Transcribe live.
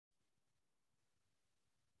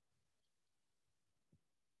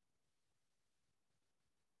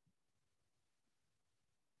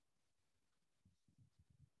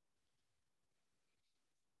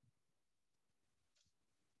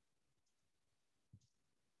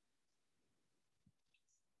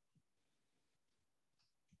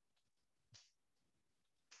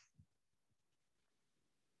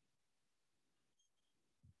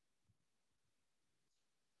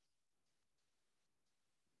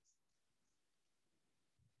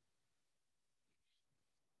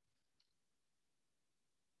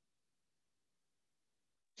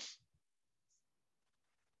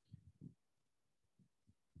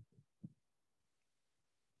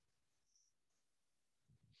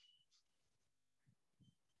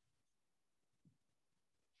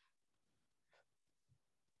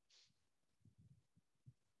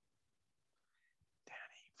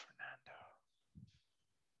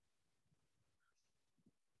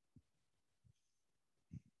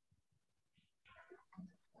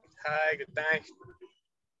Hi, good night.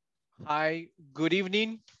 Hi, good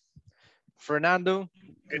evening, Fernando.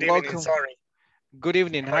 Good evening, Welcome. sorry. Good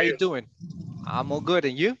evening. How How are you you? doing? I'm all good,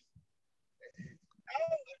 and you?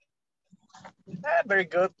 Very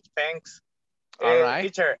good, thanks. All right.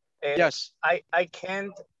 Teacher, Yes. I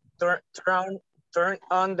can't turn turn turn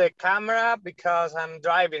on the camera because I'm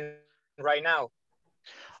driving right now.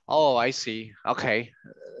 Oh, I see. Okay.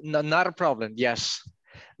 Not a problem. Yes.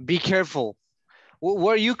 Be careful.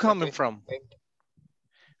 Where are you Okay. coming from? Thank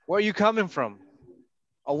Where are you coming from?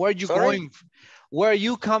 Or where are you Sorry. going? Where are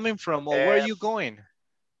you coming from? Or where are you going?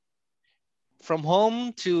 From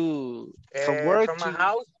home to, from work From my to?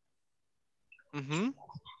 house, Mm-hmm.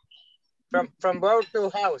 from work to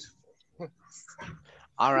house.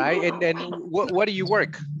 All right. And what do you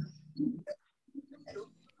work?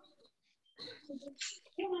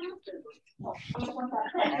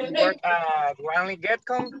 I work at Wiley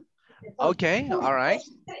Getcom. Okay. All right.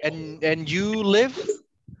 And you live?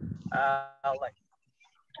 Like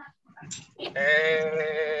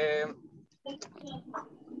um,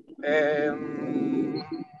 um,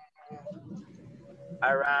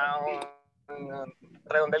 around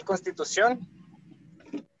Redondel Constitución.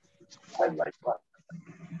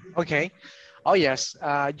 Okay. Oh, yes.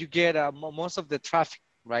 You get most of the traffic,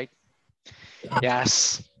 right?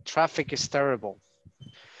 Yes. Traffic is terrible.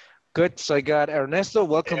 Good. So I got Ernesto.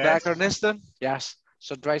 Welcome Yes. back, Ernesto. Yes.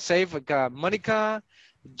 So drive safe. I got Monica,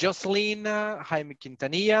 Jocelyn, Jaime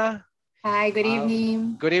Quintanilla. Hi, good Uh,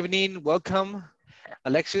 evening. good evening. Welcome.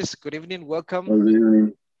 Alexis, good evening. Welcome. Good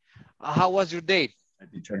evening, How was your day?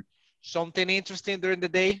 teacher. Something interesting during the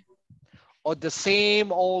day? Or the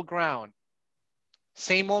same old ground?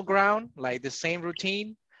 Same old ground, like the same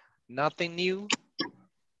routine, nothing new.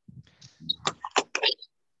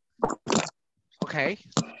 Okay,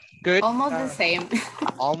 good. Almost the same.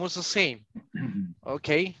 Almost the same.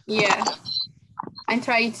 Okay. Yeah, I'm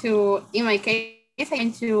trying to, in my case, I'm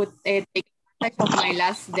trying to take advantage of my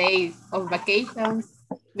last days of vacations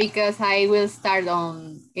because I will start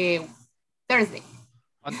on Thursday.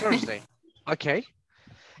 On Thursday. Okay.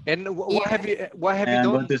 And Yeah, what have you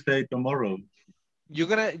I'm going done? to stay tomorrow. You're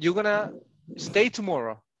gonna stay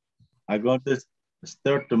tomorrow. I'm going to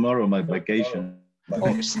start tomorrow my vacation.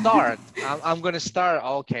 Oh, start. I'm gonna start.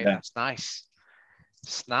 Okay, Yeah. that's nice.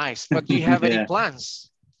 It's nice. But do you have any Yeah. plans?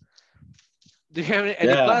 Do you have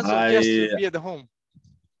any Yeah. plans or just to be at the home?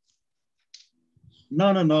 No.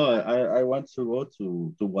 I want to go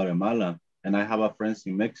to Guatemala, and I have a friends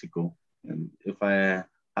in Mexico. And if I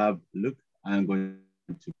have look, I'm going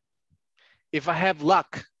to. If I have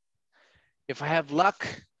luck, if I have luck,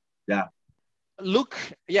 Yeah. look,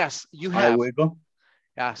 yes, you I have. will go.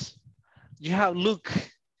 Yes, you have look.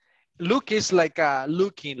 Look is like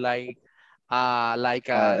looking, like Black.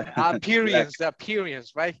 appearance, the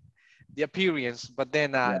appearance, right? The appearance. But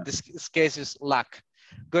then Yeah. this case is luck.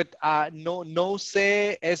 Good. No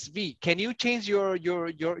CSV. Can you change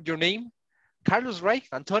your name? Carlos, right?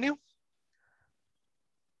 Antonio?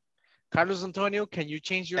 Carlos Antonio, can you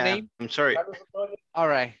change your Yeah, name? I'm sorry. All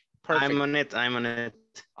right, perfect. I'm on it.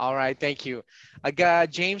 All right, thank you. I got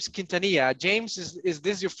James Quintanilla. James, is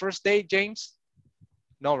this your first day, James?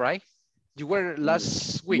 No, right? You were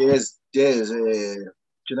last week. Yes.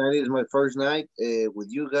 Tonight is my first night with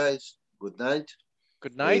you guys. Good night.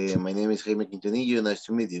 Good night. My name is Jaime Quintanillo. Nice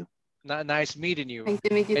to meet you. Nice meeting you. nice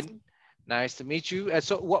to meet you. And nice to meet you. And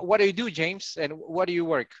so what do you do, James? And what do you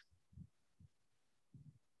work?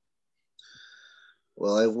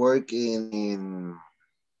 Well, I work in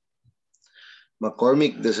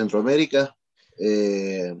McCormick de Centroamérica.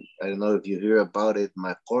 I don't know if you hear about it.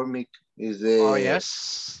 McCormick is Oh,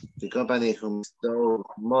 yes. the company who makes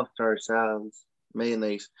mustard, sauce,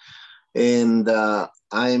 mayonnaise, and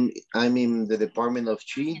I'm in the department of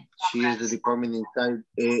She. She is the department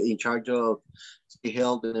in charge of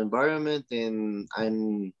health and environment, and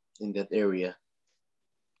I'm in that area.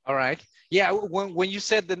 All right. Yeah, when you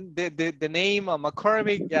said the name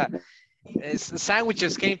McCormick, yeah,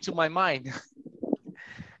 sandwiches came to my mind.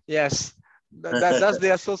 Yes, that's the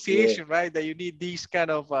Yeah, association, right? That you need these kind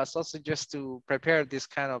of sausages to prepare this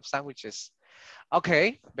kind of sandwiches.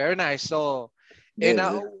 Okay, very nice. So, and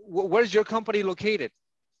yes. where's your company located?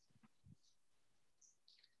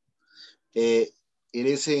 Uh, it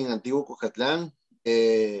is in Antiguo Cuscatlán,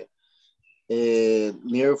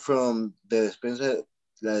 near from la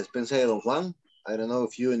despensa de Don Juan. I don't know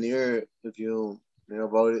if you know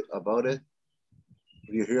about it,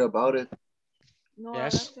 if you hear about it. No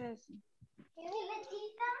Yes. hablas de eso.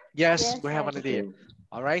 Yes, Yes, we have an yes. idea. Okay.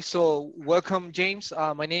 All right, so welcome, James.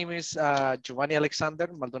 My name is Giovanni Alexander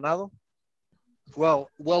Maldonado. Well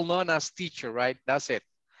known as teacher, right? That's it.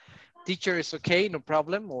 Teacher is okay, no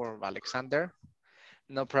problem, or Alexander,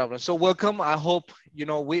 no problem. So welcome. I hope, you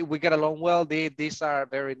know, we get along well. These are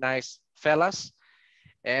very nice fellas,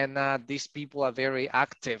 and these people are very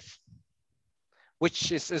active,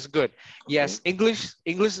 which is good. Okay. Yes, English,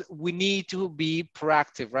 we need to be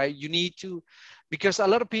proactive, right? You need to, because a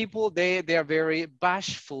lot of people, they are very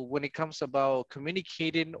bashful when it comes about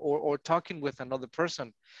communicating or talking with another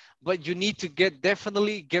person. But you need to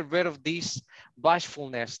definitely get rid of this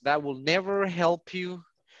bashfulness. That will never help you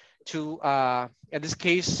to, in this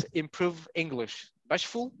case, improve English.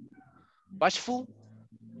 Bashful,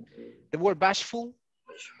 the word bashful,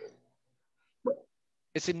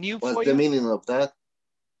 is it new What's for the you? meaning of that?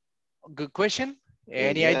 Good question.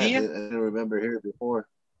 Any Yeah, idea? I didn't remember here before.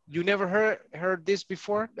 You never heard this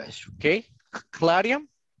before? Bashful. Okay. Claudia?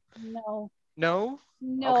 No. No?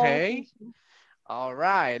 No. Okay. All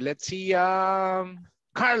right. Let's see.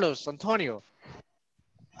 Carlos, Antonio.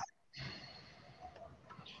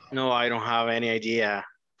 No, I don't have any idea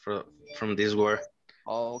from this word.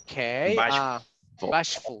 Okay. Bashful.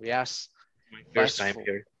 Bashful, yes. My first time Bashful.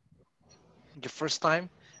 here. Your first time.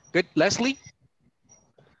 Good. Leslie?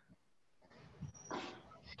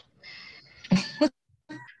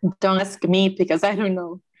 Don't ask me because I don't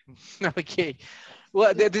know. Okay.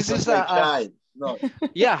 Well, this is Like shy. No.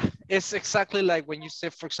 yeah, it's exactly like when you say,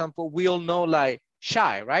 for example, we all know like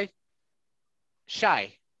shy, right?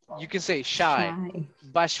 Shy. You can say shy.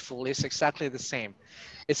 Bashful is exactly the same.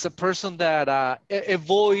 It's a person that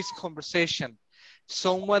avoids conversation.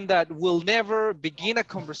 Someone that will never begin a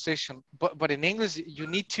conversation. But in English, you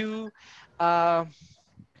need to,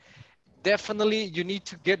 definitely, you need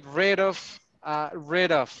to get rid of,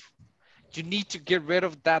 you need to get rid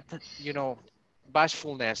of that, you know,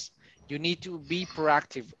 bashfulness. You need to be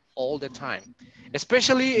proactive all the time,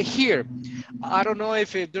 especially here. I don't know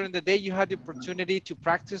if during the day you had the opportunity to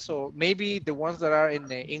practice, or maybe the ones that are in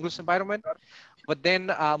the English environment, but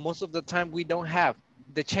then most of the time we don't have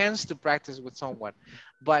the chance to practice with someone.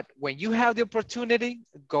 But when you have the opportunity,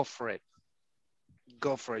 go for it.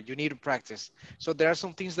 Go for it. You need to practice. So there are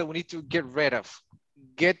some things that we need to get rid of.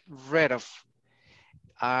 Get rid of.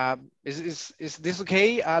 Is this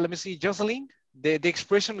okay? Let me see, Jocelyn, the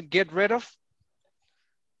expression get rid of.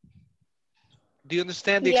 Do you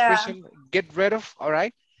understand the expression get rid of? All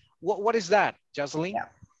right. What is that, Jocelyn? Yeah.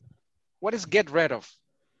 What is get rid of?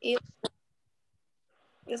 It's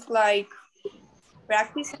like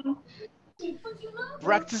practicing.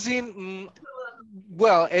 Practicing,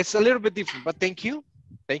 well, it's a little bit different, but thank you.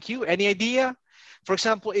 Thank you. Any idea? For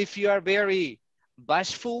example, if you are very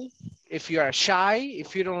bashful, if you are shy,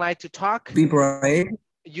 if you don't like to talk, be brave.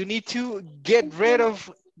 You need to get rid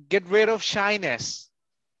of shyness.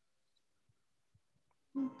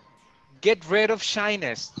 Get rid of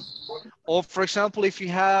shyness. Or for example, if you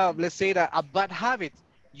have, let's say that a bad habit,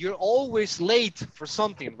 you're always late for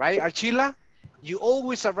something, right? Archila, you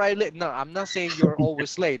always arrive late. No, I'm not saying you're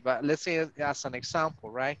always late, but let's say as an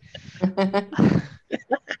example, right?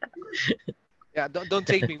 Yeah, don't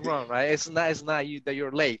take me wrong, right? It's not you that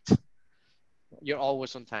you're late. You're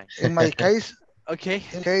always on time. In my case, okay.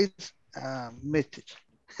 In case, missed it.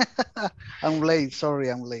 I'm late. Sorry,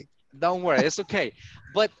 I'm late. Don't worry, it's okay.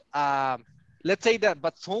 But let's say that,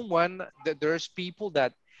 but someone that there's people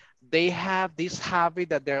that they have this habit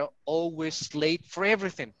that they're always late for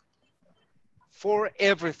everything. For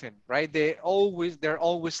everything, right? They're always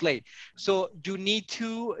late. So you need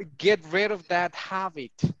to get rid of that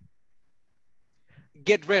habit.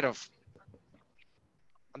 Get rid of.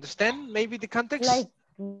 Understand maybe the context? Like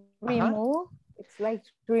remove, it's like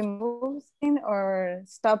removing or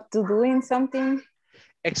stop to doing something.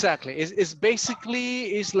 Exactly. It's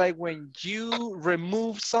basically, it's like when you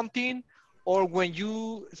remove something or when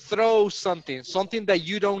you throw something that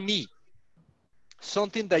you don't need.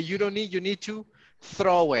 Something that you don't need, you need to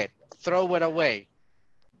throw it away.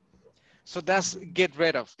 So that's get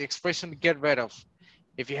rid of, the expression get rid of.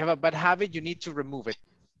 If you have a bad habit, you need to remove it.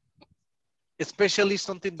 Especially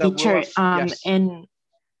something that Teacher, will, yes. and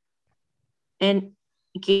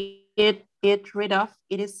get rid of,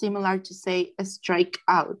 it is similar to say strike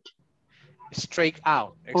out. Strike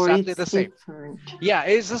out, exactly the same. Different. Yeah,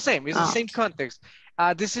 it's the same. It's the same context.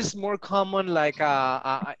 This is more common like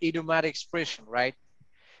a idiomatic expression, right?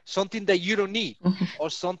 Something that you don't need,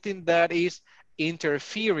 or something that is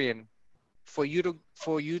interfering. For you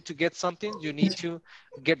to get something, you need to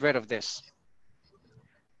get rid of this.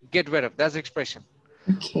 Get rid of, that's the expression.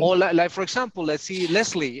 Okay. Or like for example, let's see,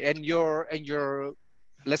 Leslie, and your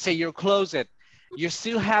let's say your closet, you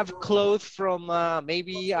still have clothes from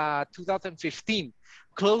maybe 2015,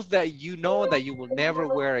 clothes that you know that you will never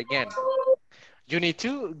wear again. You need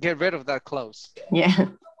to get rid of that clothes. Yeah.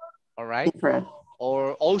 All right. Different.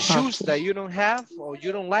 Or all shoes that you don't have or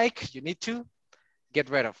you don't like, you need to get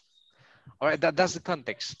rid of. All right, that's the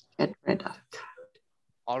context. Get rid of.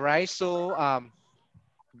 All right, so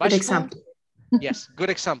Good example. Yes, good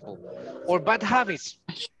example. Or bad habits.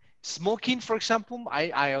 Smoking, for example,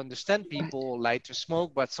 I understand people like to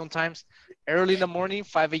smoke, but sometimes early in the morning,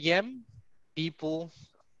 5 a.m., people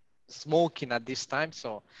smoking at this time.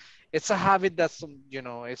 So it's a habit that's, you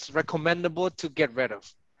know, it's recommendable to get rid of.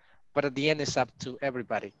 But at the end, it's up to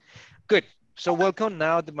everybody. Good. So welcome.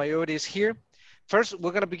 Now the majority is here. First,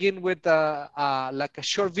 we're going to begin with like a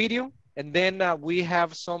short video, and then we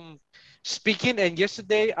have some speaking. And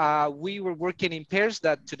yesterday, we were working in pairs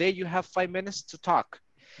that today you have 5 minutes to talk.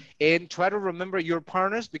 And try to remember your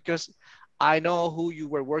partners because I know who you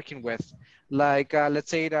were working with. Like, let's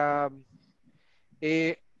say,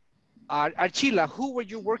 Archila, who were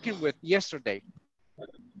you working with yesterday?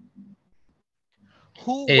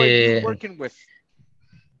 Who were you working with?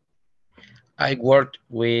 I worked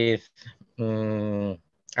with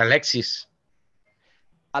Alexis.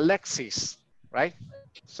 Alexis, right?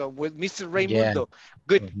 So with Mr. Raimundo. Yeah.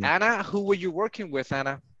 Good. Mm-hmm. Anna, who were you working with,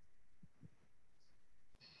 Anna?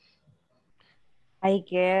 I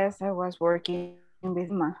guess I was working with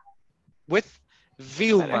Vilma. With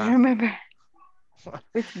Vilma. I don't remember.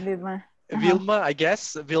 With Vilma. Vilma, I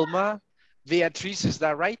guess. Vilma. Beatrice, is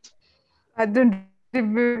that right? I don't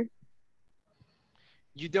remember.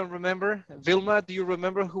 You don't remember? Vilma, do you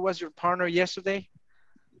remember who was your partner yesterday?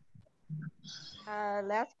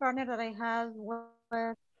 Last partner that I had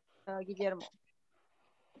was Guillermo.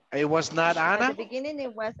 It was not Anna? At the beginning,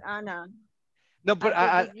 it was Anna. No, but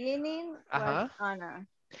at the beginning was Anna.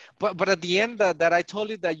 But at the end that I told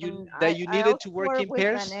you that you needed to work in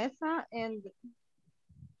pairs. Vanessa and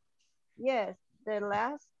yes, the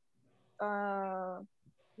last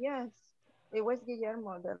yes, it was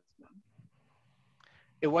Guillermo.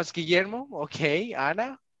 It was Guillermo. Okay,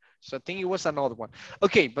 Anna. So I think it was another one.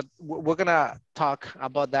 Okay, but we're gonna talk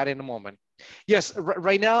about that in a moment. Yes,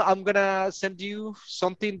 right now I'm gonna send you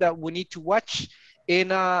something that we need to watch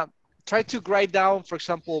in try to write down, for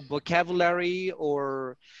example, vocabulary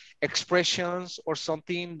or expressions or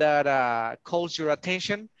something that calls your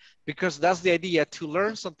attention, because that's the idea, to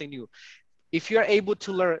learn something new. If you're able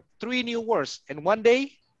to learn 3 new words in one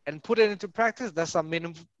day and put it into practice, that's a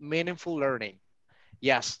meaningful learning.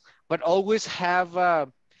 Yes, but always have,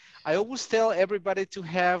 I always tell everybody to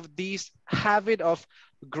have this habit of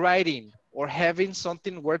writing or having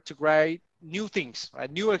something where to write new things,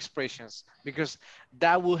 new expressions, because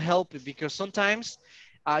that will help you. Because sometimes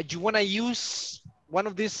you want to use one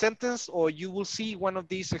of these sentences or you will see one of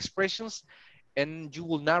these expressions and you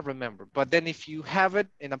will not remember. But then if you have it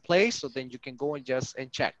in a place, so then you can go and just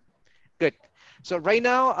check. Good. So right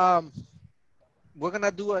now, we're going to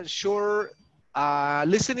do a short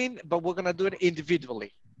listening, but we're going to do it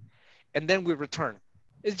individually. And then we return.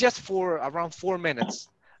 It's just for around 4 minutes,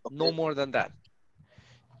 okay. No more than that.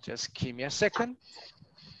 Just give me a second.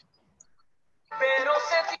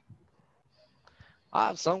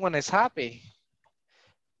 Someone is happy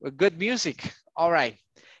with good music. All right,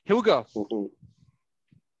 here we go.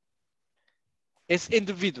 It's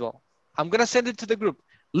individual. I'm gonna send it to the group.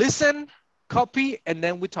 Listen, copy, and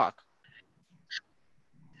then we talk.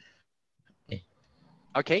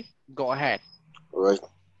 Okay, go ahead. All right.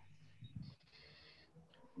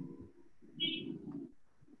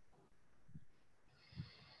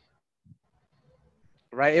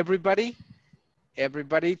 Right, everybody?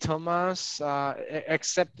 Everybody, Thomas,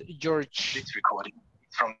 except George. It's recording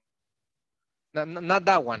from. Not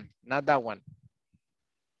that one, not that one.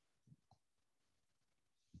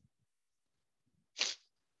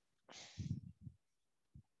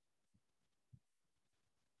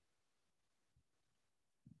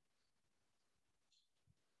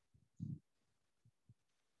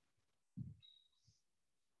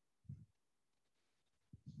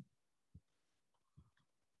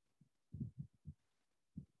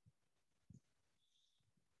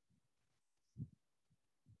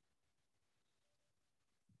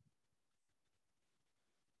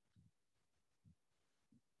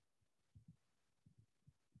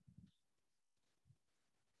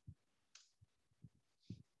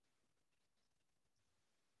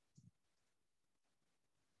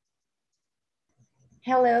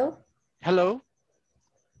 Hello. Hello.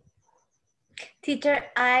 Teacher,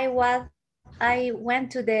 I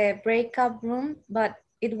went to the breakout room, but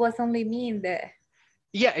it was only me in the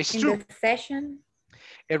it's true. The session.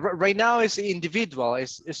 Right now it's individual.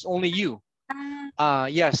 It's only you.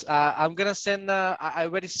 Yes. I'm gonna send. I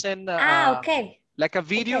already sent. Okay. Like a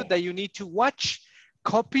video Okay. that you need to watch,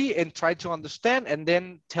 copy, and try to understand, and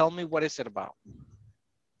then tell me what is it about.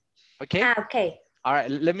 Okay? Ah, okay. All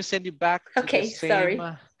right, let me send you back to the Okay, same.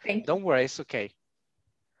 sorry. Thank Don't worry, it's okay.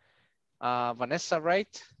 Vanessa,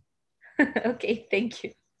 right? you. Okay, thank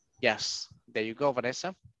you. Yes, there you go,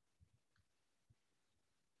 Vanessa.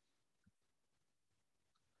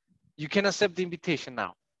 You can accept the invitation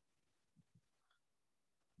now.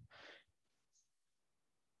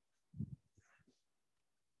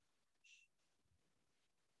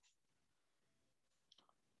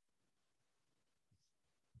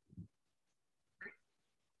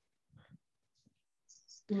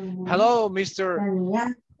 Hello, Mr.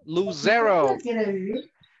 Lucero.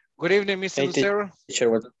 Good evening, Mr. Hey, Lucero.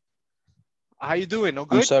 teacher, How you doing? No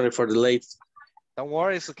I'm good? sorry for the late. Don't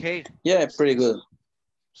worry, it's okay. Yeah, pretty good.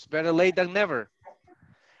 It's better late than never.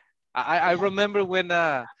 I remember when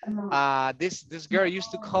this girl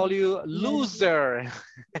used to call you loser.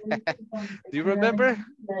 Do you remember?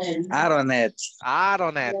 Aronet.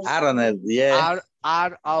 Aronet. Aronet, yeah.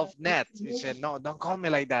 Out of net. You said, no, don't call me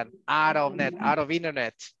like that. Out of net, out of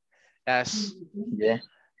internet. Yes. Yeah.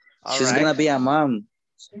 All She's right. gonna be a mom.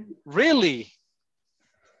 Really?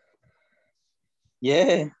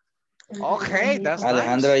 Yeah. Okay, that's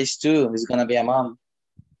Alejandra nice. is too. Is gonna be a mom.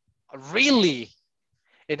 Really?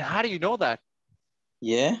 And how do you know that?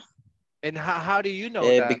 Yeah. And how do you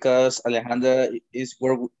know that? Because Alejandra is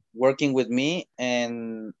working with me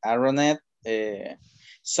and Aronet.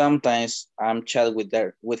 Sometimes I'm chat with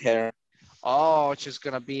her. Oh, she's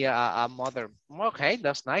gonna be a mother. Okay,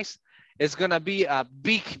 that's nice. It's gonna be a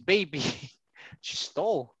big baby. She's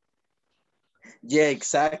tall. Yeah,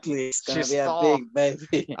 exactly. It's gonna She's be a tall. big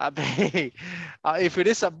baby. A baby. If it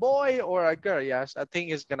is a boy or a girl, yes, I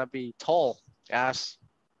think it's gonna be tall. Yes,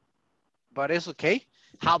 but it's okay.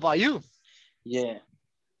 How about you? Yeah.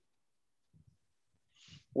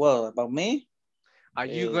 Well, about me, Are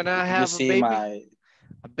you gonna you have a see baby? my.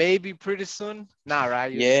 A baby pretty soon? Nah,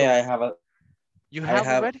 right? You're Yeah, so. I have a. You have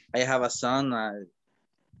already? I have a son.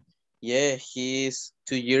 Yeah, he's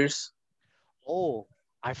 2 years. Oh,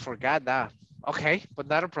 I forgot that. Okay, but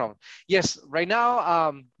not a problem. Yes, right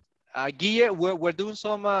now, Guille, we're doing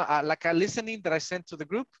some like a listening that I sent to the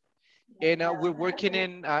group, and we're working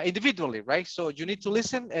in individually, right? So you need to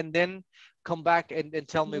listen and then come back and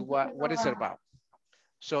tell me what is it about.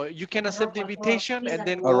 So you can accept the invitation and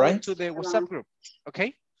then All go right. to the WhatsApp group.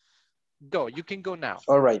 Okay, go. You can go now.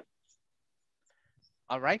 All right.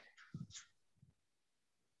 All right.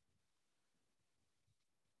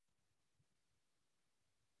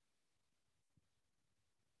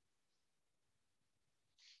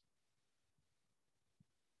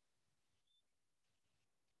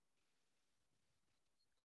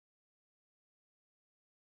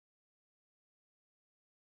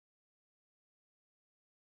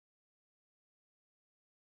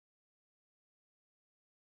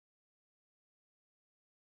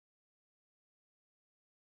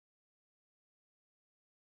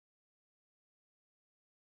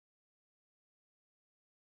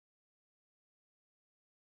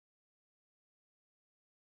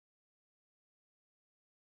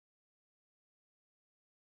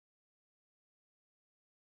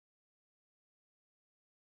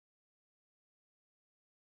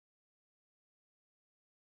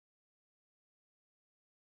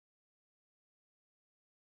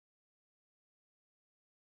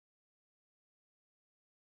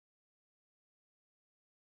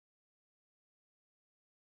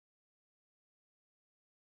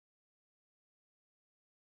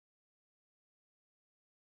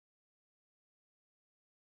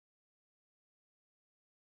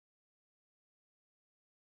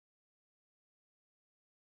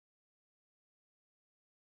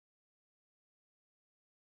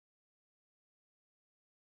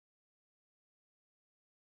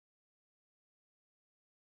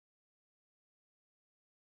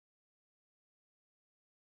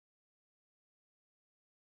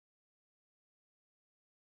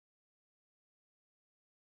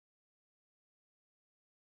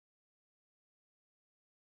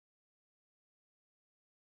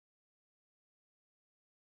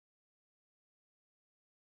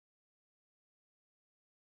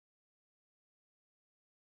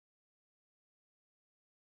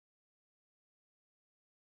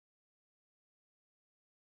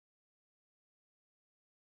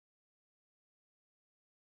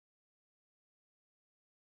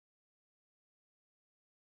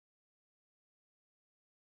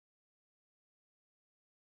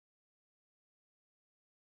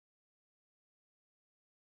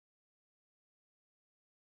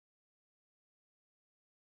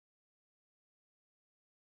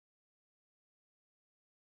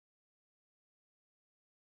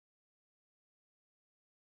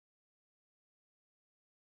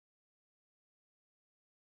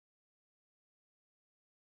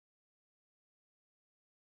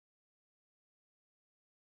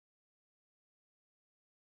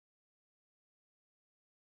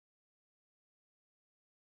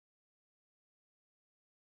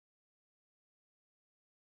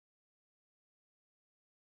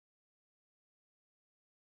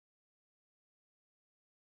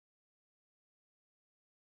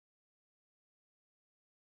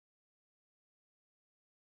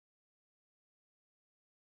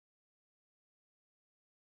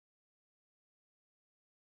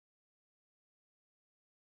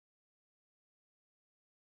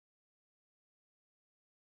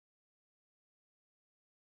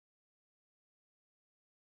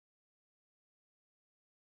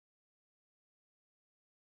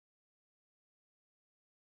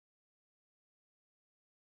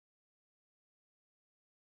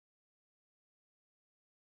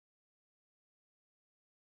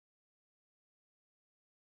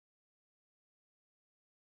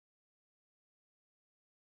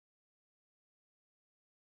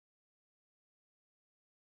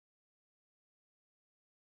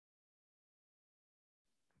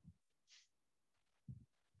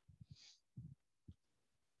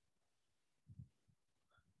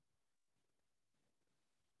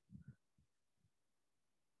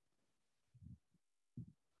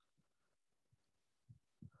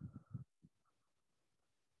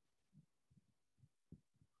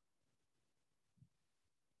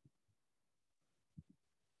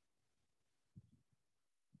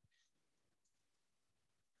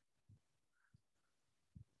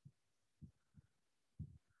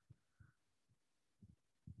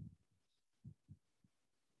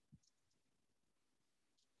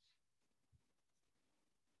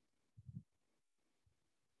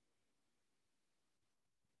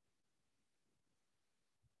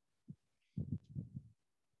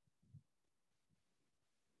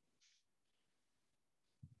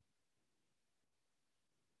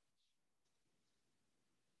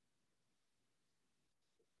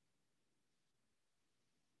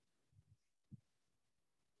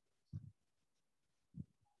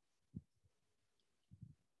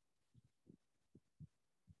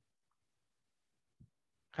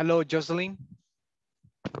 Hello, Jocelyn.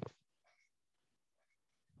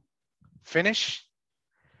 Finish?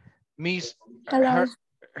 Miss Hello. Yeah.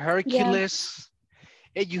 Hercules.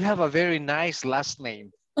 Hey, you have a very nice last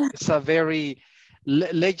name. It's a very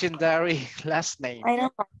legendary last name. I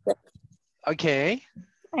don't like it. Okay.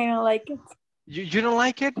 I don't like it. You don't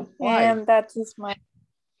like it? Why? And that is my,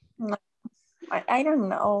 I don't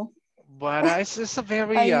know. But it's a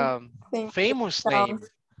very I think famous it name. sounds,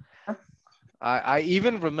 I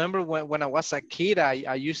even remember when I was a kid,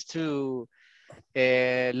 I used to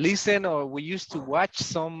listen, or we used to watch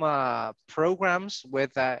some programs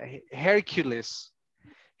with Hercules.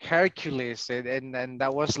 Hercules, and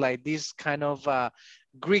that was like this kind of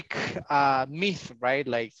Greek myth, right?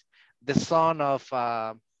 Like the son of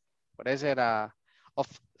what is it? Of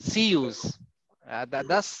Zeus.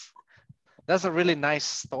 That's a really nice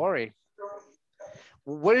story.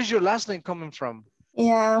 Where is your last name coming from?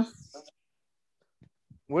 yeah,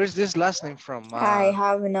 Where's this last name from? I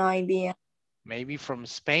have no idea. Maybe from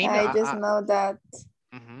Spain? I just know that.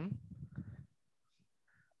 Mhm.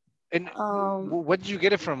 And Um, what did you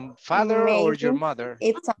get it from? Father or maybe your mother?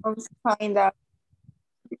 it sounds kind of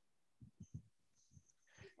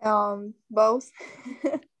both.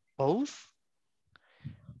 Both?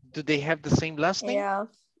 Do they have the same last name? Yeah,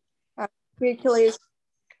 Hercules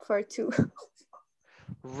for two.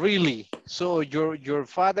 Really? So your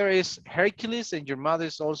father is Hercules and your mother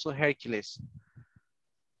is also Hercules.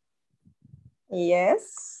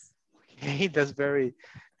 Yes. Okay, that's very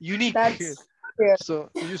unique. That's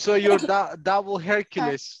true. So you're double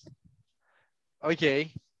Hercules.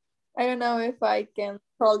 Okay. I don't know if I can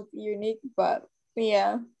call it unique, but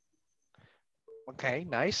yeah. Okay,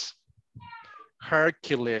 nice.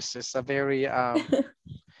 Hercules is a very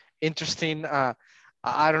interesting.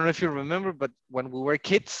 I don't know if you remember, but when we were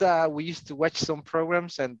kids, we used to watch some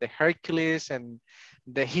programs and the Hercules and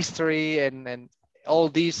the history and all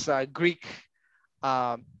these Greek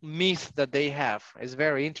myths that they have. It's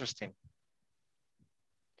very interesting.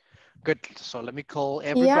 Good. So let me call Yeah,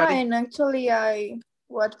 everybody. and actually I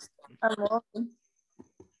watched a movie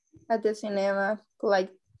at the cinema like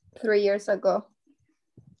 3 years ago.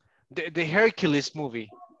 The Hercules movie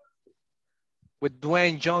with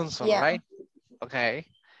Dwayne Johnson, Yeah. right? Okay.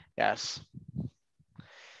 Yes.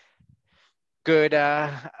 Good.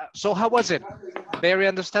 So how was it? Very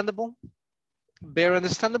understandable? Very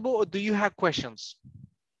understandable, or do you have questions?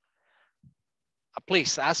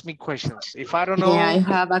 Please ask me questions. If I don't know. Yeah, I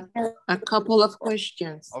have a couple of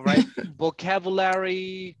questions. All right.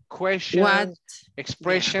 Vocabulary, questions,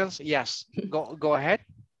 expressions. Yeah. Yes. Go ahead.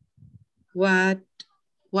 What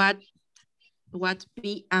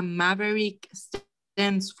be a maverick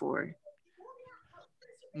stands for?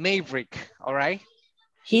 Maverick. All right.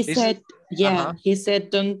 He said, yeah, he said,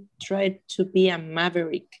 don't try to be a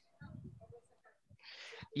maverick.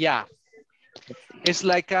 Yeah. It's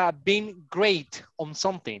like being great on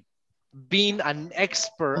something, being an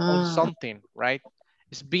expert on something, right?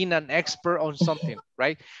 It's being an expert on something,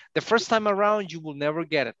 right? The first time around, you will never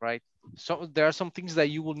get it, right? So there are some things that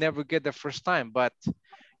you will never get the first time, but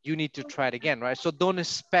you need to try it again, right? So don't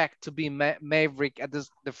expect to be maverick at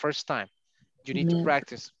the first time. You need to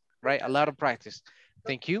practice, right? A lot of practice.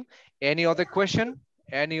 Thank you. Any other question?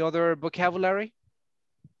 Any other vocabulary?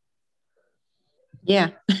 Yeah,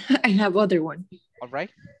 I have other one. All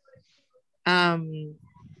right.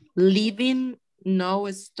 Leaving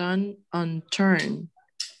no stone unturned.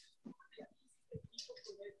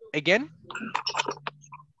 Again?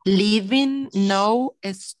 Leaving no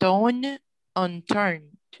stone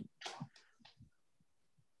unturned.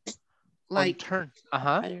 Like unturned.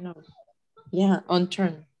 I don't know. Yeah,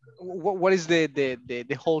 unturned. What is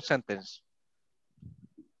the whole sentence?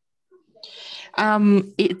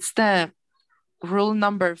 It's the rule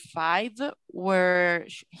number 5, where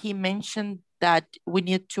he mentioned that we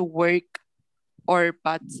need to work our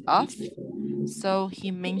butts off. So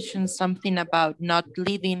he mentioned something about not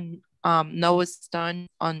leaving no stone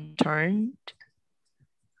unturned.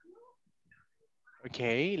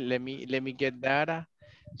 Okay, let me get that.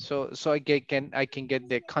 So I can get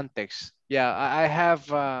the context. Yeah, I have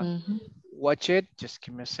watch it. Just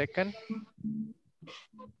give me a second.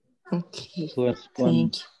 Okay. When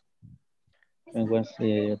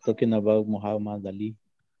was talking about Muhammad Ali.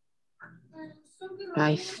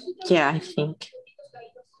 I think.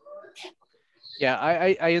 Yeah,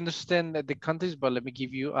 I understand the context, but let me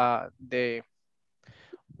give you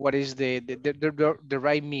what is the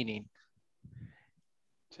right meaning.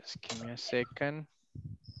 Just give me a second.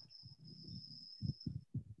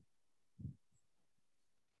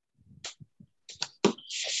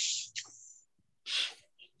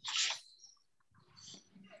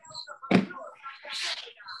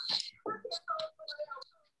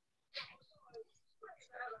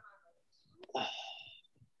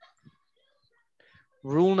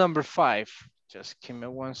 Rule number 5. Just give me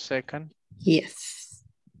 1 second. Yes.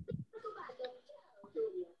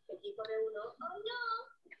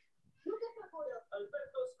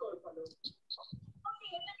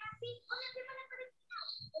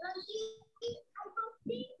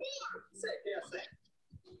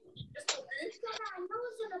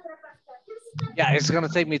 Yeah, it's gonna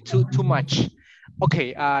take me too much.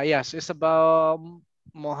 Okay, yes, it's about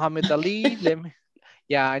Muhammad Ali.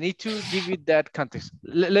 Yeah, I need to give you that context.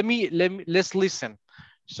 Let's listen.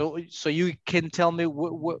 So you can tell me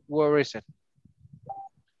where is it?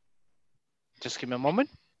 Just give me a moment.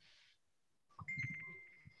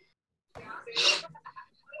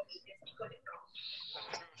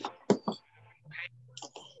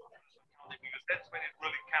 That's when it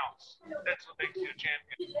really counts. That's what makes you a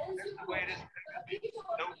champion. That's the way it is.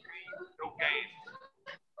 No pain, no gain.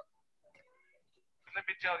 Let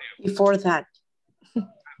me tell you. Before that.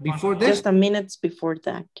 Before this? Just a minute before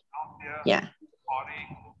that. Yeah.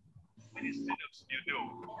 Many sit-ups you do.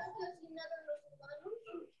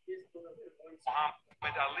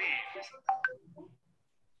 Muhammad Ali.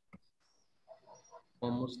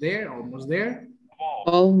 Almost there, almost there.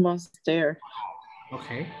 Almost there.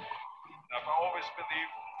 Okay. I've always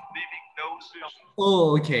believed leaving no stone.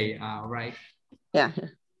 Oh, okay. Right. Yeah.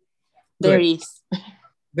 There Good. is.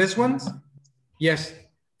 This one's? Yes.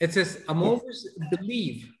 It says, I'm always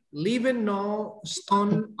believe, leaving no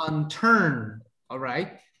stone unturned. All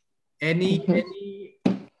right. Any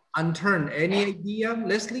unturned, any idea,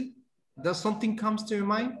 Leslie? Does something comes to your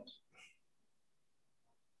mind?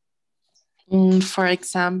 For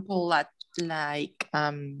example, like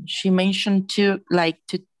she mentioned to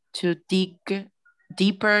dig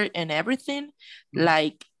deeper in everything,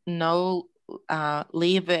 like no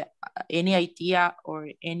leave any idea or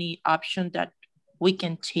any option that we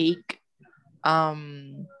can take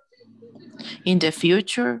in the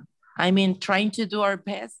future. I mean, trying to do our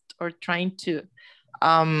best or trying to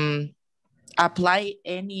apply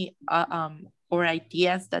any or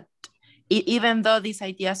ideas that even though these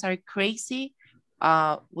ideas are crazy,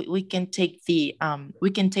 we can take the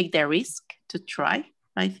risk to try,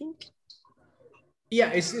 I think.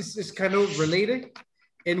 Yeah, it's kind of related.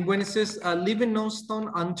 And when it says leaving no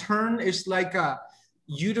stone unturned, it's like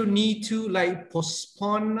you don't need to like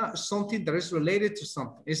postpone something that is related to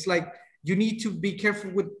something. It's like you need to be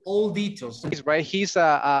careful with all details. He's right. He's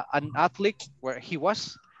an athlete where he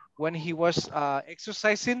was. When he was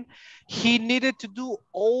exercising, he needed to do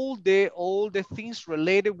all the things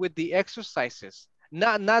related with the exercises,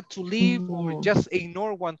 not to leave or just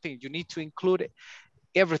ignore one thing. You need to include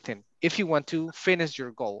everything if you want to finish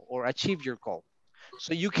your goal or achieve your goal.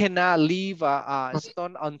 So you cannot leave a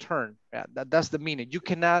stone unturned. Yeah, that's the meaning. You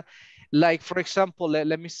cannot, like, for example,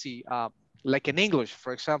 let me see, like in English,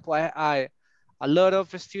 for example, a lot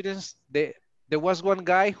of students, there was one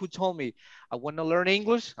guy who told me, I want to learn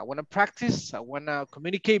English, I want to practice, I want to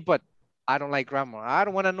communicate, but I don't like grammar. I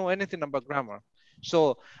don't want to know anything about grammar.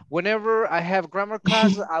 So whenever I have grammar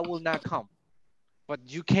class, I will not come. But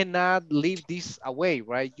you cannot leave this away,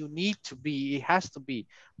 right? You need to be, it has to be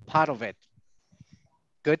part of it.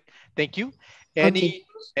 Good, thank you. Any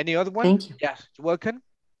other one? Thank you. Yes, you're welcome.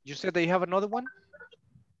 You said that you have another one?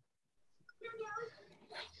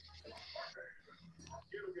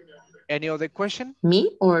 Any other question?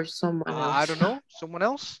 Me or someone else? I don't know. Someone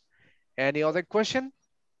else? Any other question?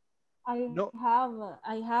 I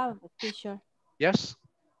have a teacher. Yes.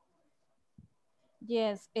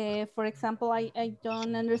 Yes. For example, I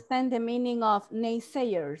don't understand the meaning of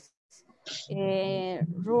naysayers.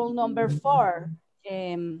 Rule number 4.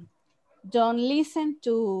 Don't listen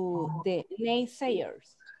to the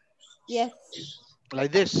naysayers. Yes.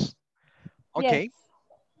 Like this. Okay. Yes.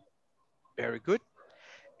 Very good.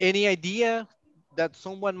 Any idea that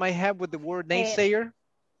someone might have with the word naysayer?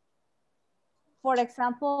 For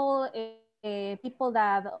example, people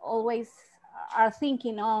that always are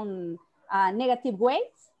thinking on negative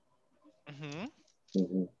ways.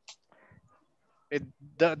 Mm-hmm.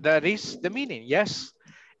 That is the meaning, yes.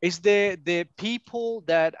 It's the people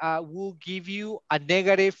that will give you a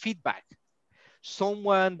negative feedback.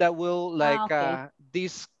 Someone that will like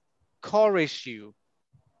discourage you.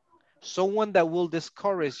 Someone that will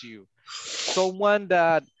discourage you. Someone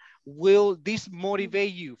that will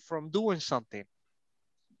dismotivate you from doing something.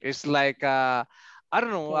 It's like, I don't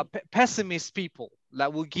know, pessimist people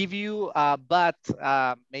that will give you bad,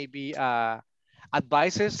 maybe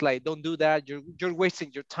advices like, don't do that, you're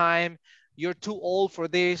wasting your time, you're too old for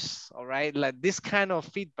this, all right? Like this kind of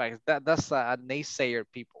feedback, that's a naysayer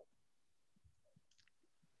people.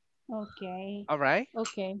 Okay. All right.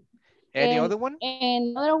 Okay. Any other one?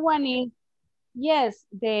 And another one is, Yes,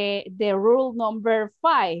 the rule number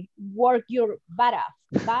 5, work your butt off.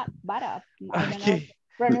 Butt off. I don't know Okay.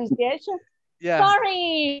 pronunciation. Yeah.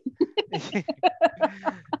 Sorry.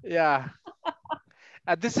 Yeah.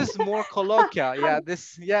 This is more colloquial. Yeah.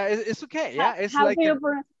 This. Yeah. It's okay. Yeah. It's How like do you an.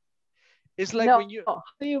 pronounce? It's like No, when you. how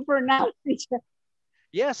do you pronounce it?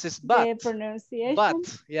 Yes, it's The but. pronunciation?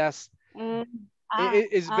 But yes.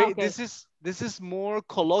 Okay. This is more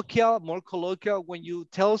colloquial when you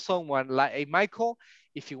tell someone like, hey, Michael,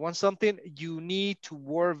 if you want something, you need to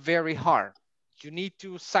work very hard. You need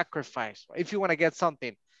to sacrifice. If you want to get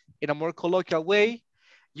something in a more colloquial way,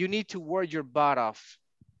 you need to work your butt off.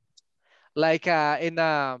 Like in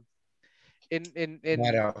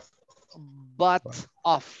butt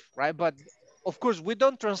off, right? But of course, we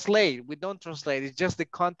don't translate. It's just the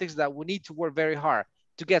context that we need to work very hard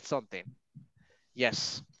to get something.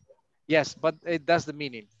 Yes. Yes, but that's the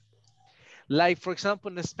meaning. Like, for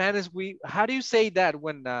example, in Spanish, how do you say that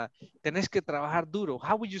when tenés que trabajar duro?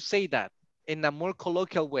 How would you say that in a more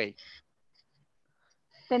colloquial way?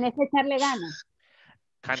 Tenés que echarle ganas.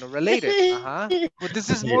 Kind of related. But this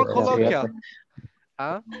is more colloquial.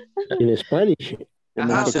 In Spanish.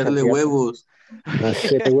 Hacerle huevos.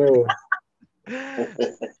 Hacerle huevos.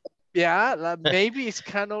 Yeah, maybe it's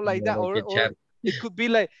kind of like that. Or it could be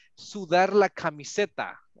like sudar la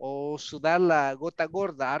camiseta or sudar la gota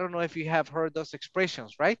gorda. I don't know if you have heard those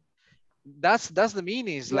expressions, right? That's the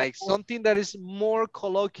meaning. It's like something that is more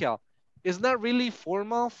colloquial. It's not really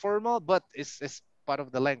formal, but it's part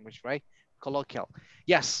of the language, right? Colloquial.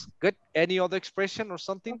 Yes, good. Any other expression or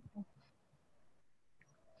something?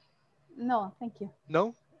 No, thank you.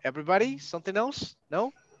 No? Everybody? Something else?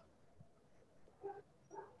 No?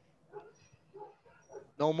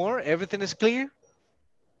 No more? Everything is clear?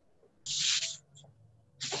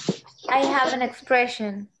 I have an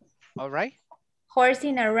expression. All right.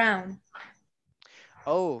 Horsing around.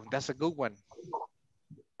 Oh, that's a good one.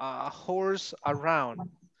 Horse around.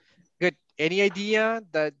 Good. Any idea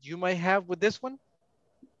that you might have with this one?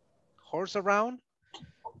 Horse around?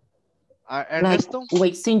 Ernesto? Like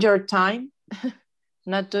wasting your time,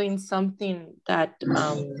 not doing something that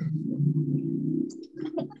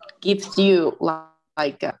gives you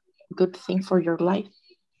like a good thing for your life.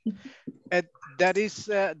 That is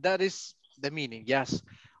the meaning, yes.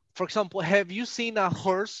 For example, have you seen a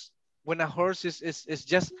horse when a horse is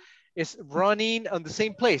just running on the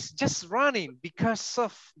same place, just running because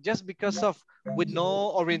of with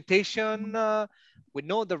no orientation, with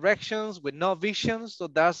no directions, with no vision? So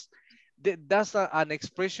that's an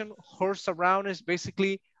expression. Horse around is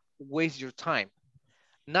basically waste your time,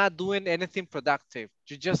 not doing anything productive.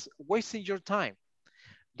 You're just wasting your time.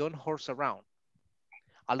 Don't horse around.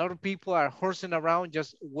 A lot of people are horsing around,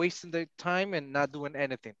 just wasting their time and not doing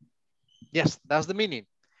anything. Yes, that's the meaning.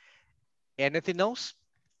 Anything else?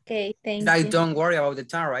 Okay, thank you. Don't worry about the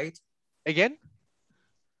time, right? Again?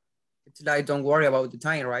 It's like don't worry about the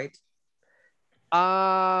time, right?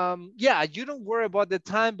 Yeah, you don't worry about the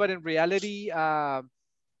time, but in reality,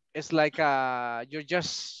 it's like you're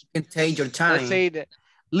just you can take your time. Let's say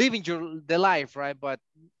living the life, right? But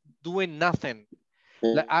doing nothing.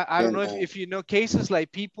 Like, I don't know if you know cases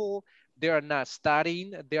like people, they are not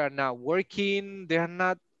studying, they are not working, they are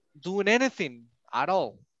not doing anything at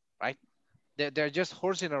all, right? They're just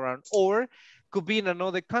horsing around. Or could be in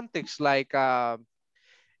another context, like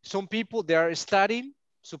some people, they are studying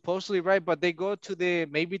supposedly, right? But they go to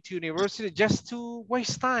maybe to university just to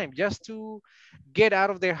waste time, just to get out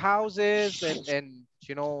of their houses and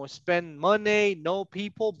you know, spend money, know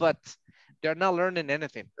people, but they're not learning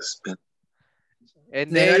anything. And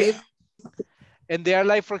they are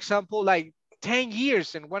like, for example, like 10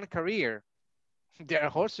 years in one career. They're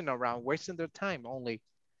horsing around, wasting their time only.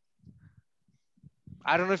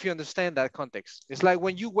 I don't know if you understand that context. It's like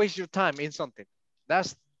when you waste your time in something.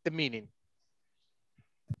 That's the meaning.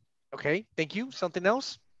 Okay, thank you. Something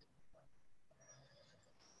else?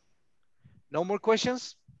 No more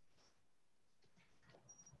questions?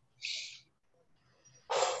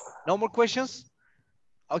 No more questions?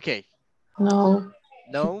 Okay. No.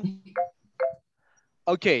 No?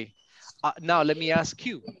 Okay. Now let me ask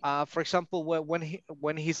you. For example,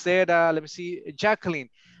 when he said, let me see, Jacqueline,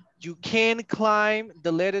 you can climb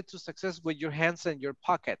the ladder to success with your hands in your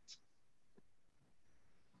pocket.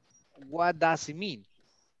 What does it mean?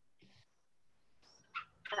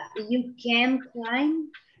 You can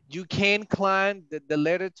climb? You can climb the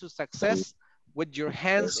ladder to success with your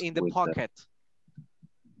hands in the pocket.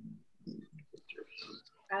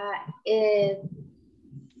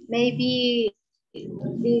 Maybe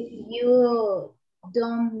if you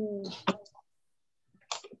don't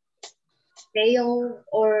fail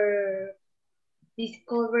or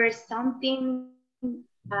discover something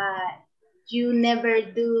you never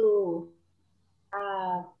do.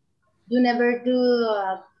 Uh, you never do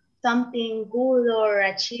something good or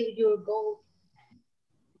achieve your goal.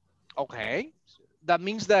 Okay, that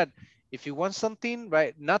means that if you want something,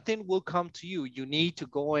 right, nothing will come to you. You need to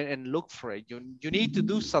go in and look for it. You need to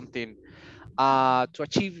do something to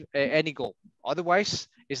achieve any goal. Otherwise,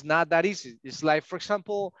 it's not that easy. It's like, for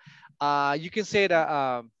example, you can say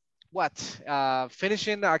that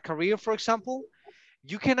finishing a career, for example,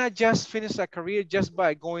 you cannot just finish a career just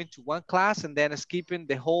by going to one class and then skipping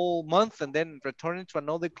the whole month and then returning to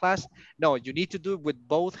another class. No, you need to do it with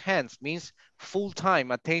both hands, means full-time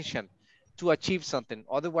attention to achieve something.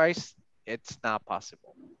 Otherwise, it's not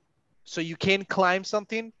possible. So you can't climb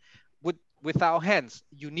something without hands.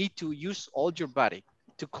 You need to use all your body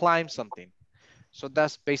to climb something. So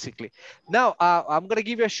that's basically. Now, I'm going to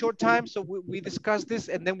give you a short time. So we discuss this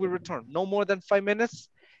and then we return. No more than 5 minutes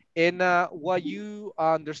in what you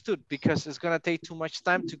understood, because it's going to take too much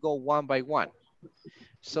time to go one by one.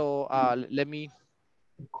 So let me.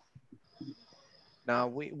 Now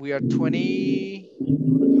we are 20.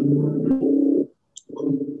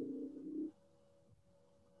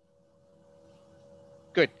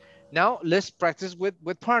 Good. Now let's practice with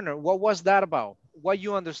partner. What was that about? What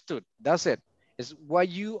you understood. That's it. It's what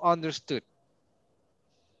you understood.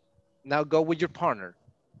 Now go with your partner.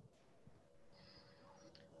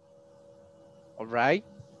 All right.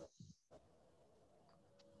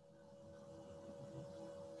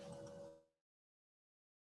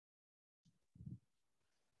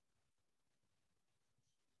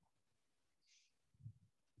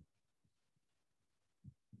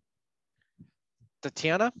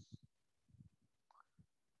 Tatiana.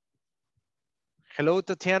 Hello,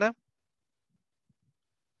 Tatiana.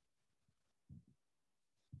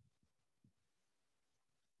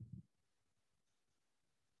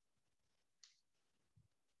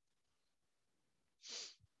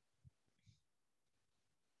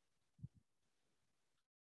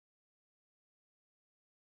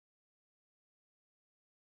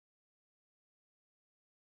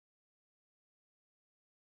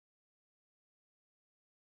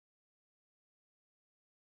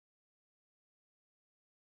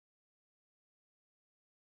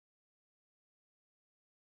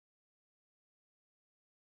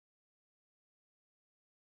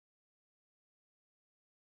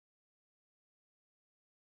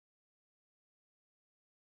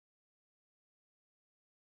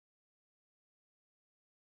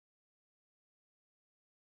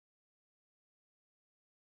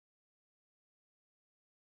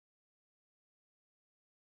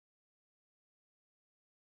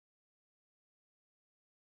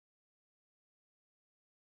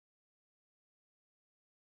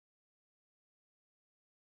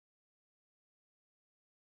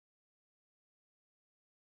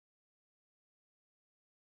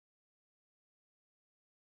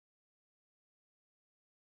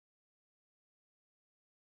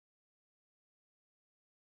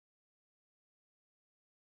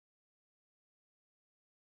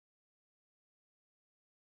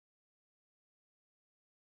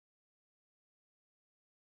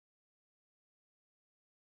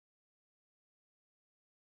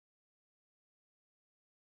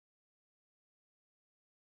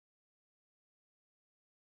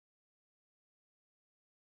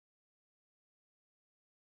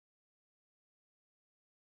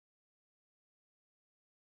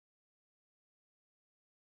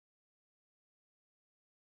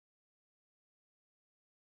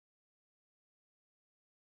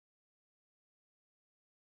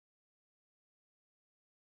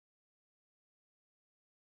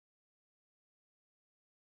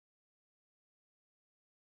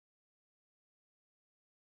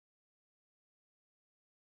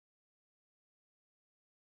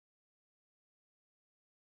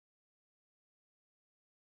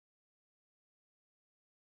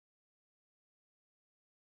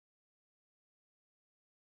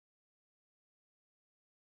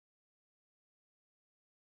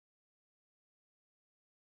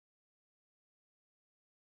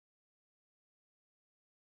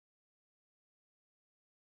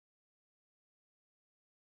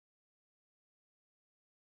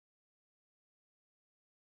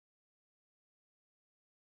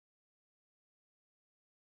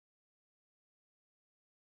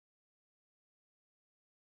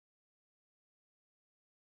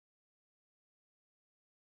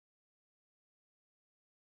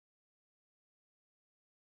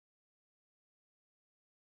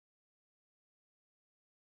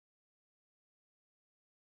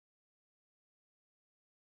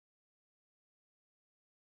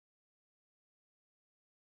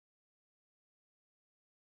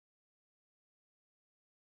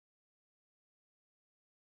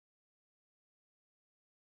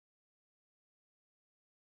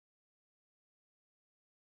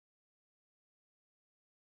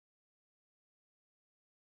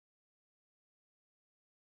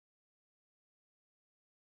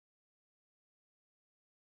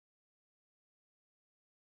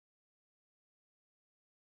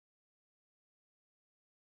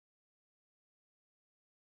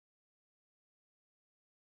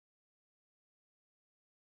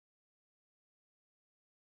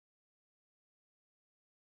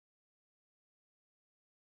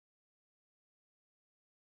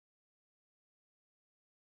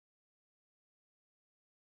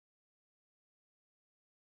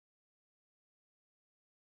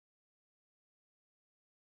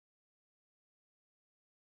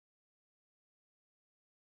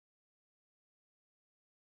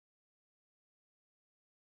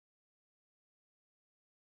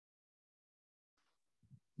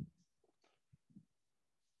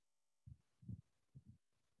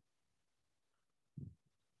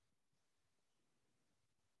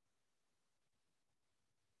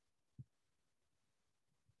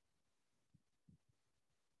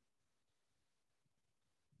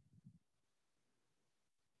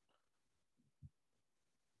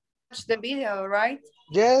 the video, right?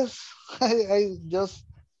 Yes, I just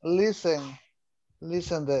listen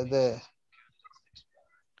the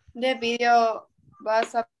The video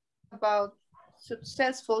was about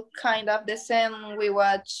successful kind of the same we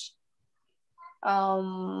watch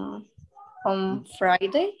on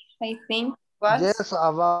Friday, I think was. yes,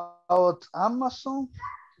 about Amazon,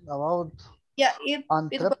 about Yeah, it was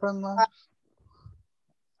entrepreneur.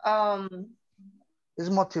 It's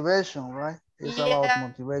motivation, right? It's about yeah,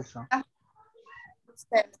 motivation.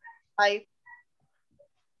 steps like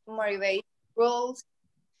motivate rules.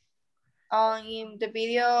 In the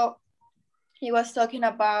video, he was talking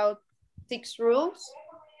about 6 rules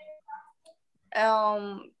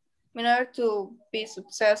in order to be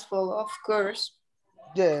successful, of course.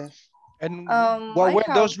 Yes. And what were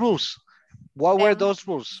those rules? What were those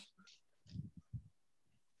rules?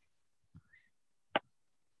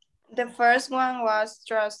 The first one was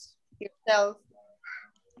trust yourself.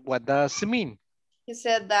 What does it mean? He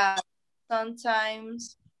said that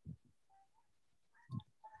sometimes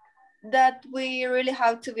that we really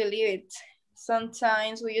have to believe it.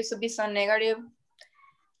 Sometimes we used to be so negative.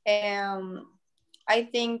 I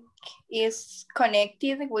think it's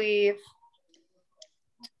connected with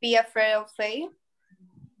be afraid of fail.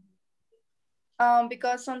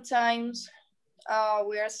 Because sometimes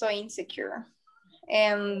we are so insecure,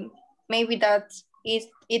 and maybe that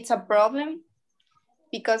it's a problem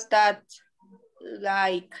because that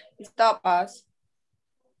like stop us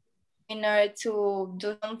in order to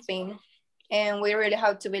do something, and we really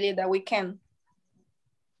have to believe that we can.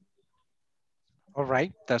 All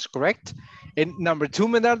right, that's correct. And number 2,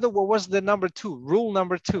 Medardo, what was the number 2? Rule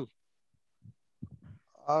number 2.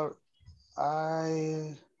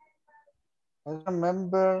 I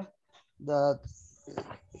remember that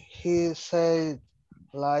he said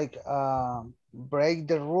like break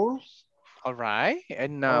the rules. All right,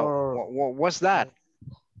 and what was that?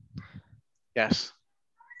 Yes.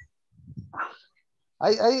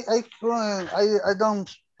 I don't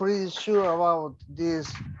pretty sure about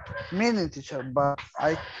this meaning, teacher, but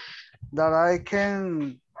I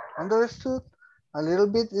can understood a little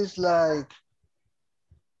bit is like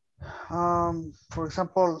for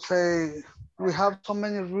example, say we have so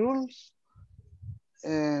many rules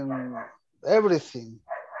and everything.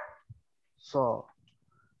 So,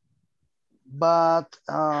 but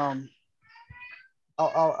in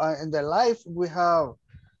the life we have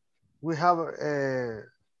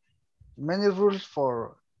many rules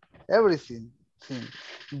for everything.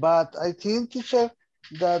 But I think, teacher,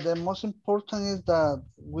 that the most important is that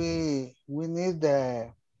we need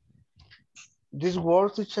this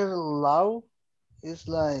word, teacher, law is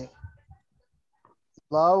like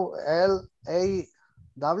law,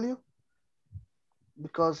 L-A-W,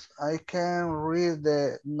 because I can read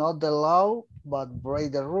not the law but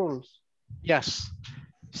break the rules. Yes,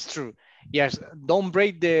 it's true. Yes, don't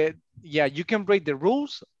break you can break the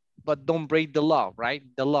rules, but don't break the law, right?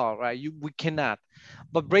 The law, right? We cannot.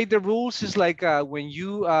 But break the rules is like when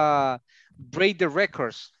you break the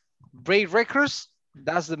records. Break records,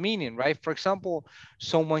 that's the meaning, right? For example,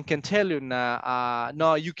 someone can tell you,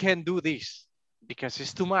 no, you can't do this because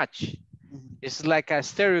it's too much. It's like a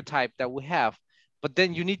stereotype that we have. But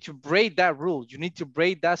then you need to break that rule. You need to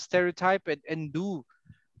break that stereotype and do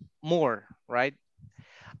more, right?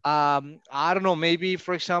 I don't know, maybe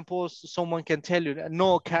for example, someone can tell you,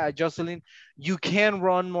 no, Jocelyn, you can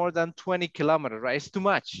run more than 20 kilometers, right? It's too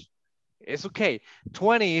much. It's okay.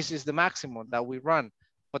 20 is the maximum that we run,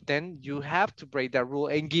 but then you have to break that rule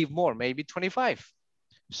and give more, maybe 25,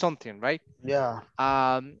 something, right? Yeah.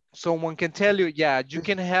 Someone can tell you, yeah, you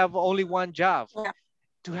can have only one job. Yeah.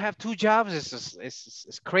 To have 2 jobs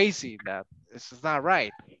is crazy. That this is not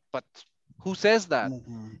right, but who says that?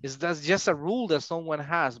 That's just a rule that someone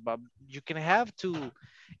has, but you can have 2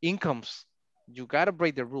 incomes. You gotta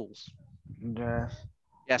break the rules. Yes.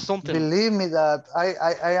 Yeah, something. Believe me that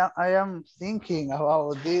I am thinking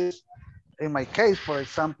about this. In my case, for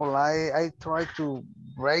example, I try to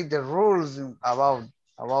break the rules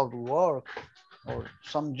about work or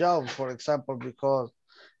some job, for example, because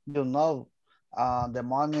the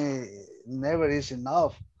money never is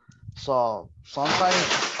enough. So sometimes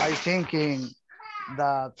I thinking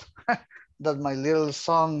that that my little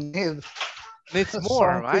son needs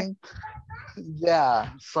more, right? Yeah.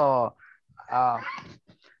 So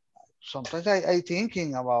sometimes I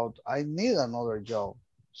thinking about I need another job.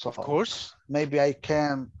 So of course, maybe I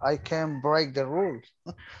can break the rules.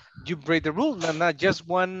 You break the rule, not just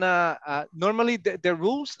one. Normally, the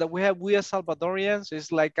rules that we have, we as Salvadorians,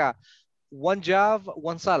 is like one job,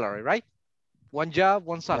 one salary, right? One job,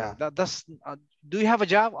 one salary. That's do you have a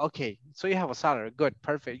job? Okay, so you have a salary. Good,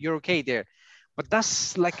 perfect. You're okay there. But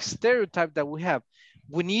that's like stereotype that we have.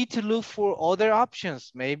 We need to look for other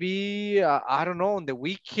options. Maybe I don't know, on the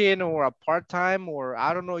weekend or a part-time, or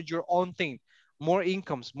I don't know, your own thing. More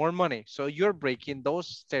incomes, more money. So you're breaking those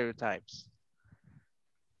stereotypes,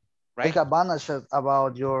 right? Take advantage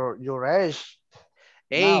about your age.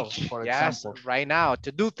 Now, Age, for yes, example. right now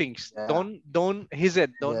to do things. Yeah. Don't he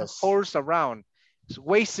said, don't Yes. horse around. It's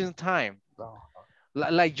wasting time. No.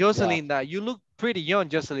 Like Jocelyn, you look pretty young,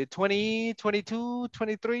 Jocelyn. 20, 22,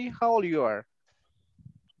 23. How old you are?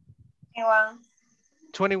 21.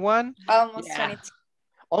 21? Almost Yeah. 22.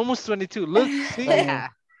 Almost 22. Look, see? Yeah.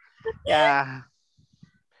 Yeah.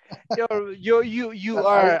 You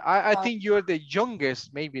are, I think you're the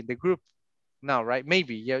youngest maybe in the group now, right?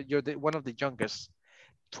 Maybe. Yeah, you're the one of the youngest.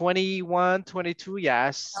 21, 22,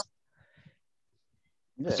 yes.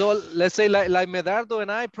 So let's say like Medardo and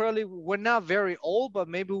I probably we're not very old, but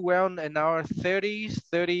maybe we're in our 30s,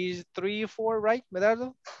 33, 4, right,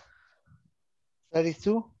 Medardo?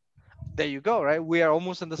 32. There you go, right? We are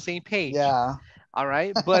almost on the same page. Yeah. All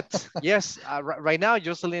right, but yes, right now,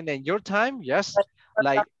 Jocelyn, in your time, yes,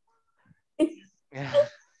 like,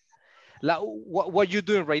 like what you're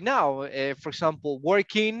doing right now, for example,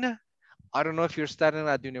 working. I don't know if you're studying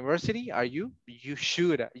at university. Are you? You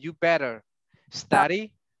should. You better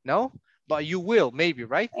study. No, but you will maybe,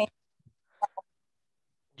 right?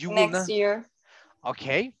 You will Next not. year.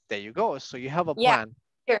 Okay, there you go. So you have a Yeah.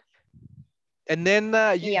 plan. And then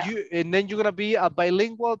you're gonna be a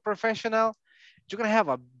bilingual professional. You're gonna have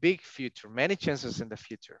a big future, many chances in the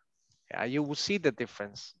future. Yeah, you will see the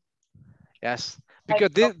difference. Yes,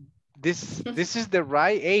 because this is the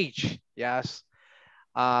right age. Yes,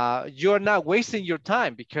 you're not wasting your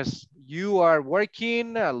time because you are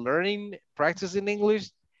working, learning, practicing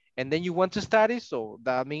English, and then you want to study. So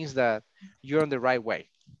that means that you're on the right way.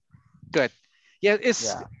 Good. Yeah,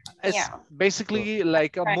 it's basically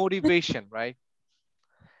like a motivation, right?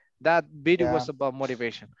 That video was about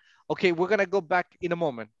motivation. Okay, we're gonna go back in a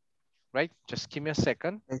moment, right? Just give me a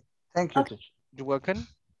second. Thank you, teacher. You're welcome.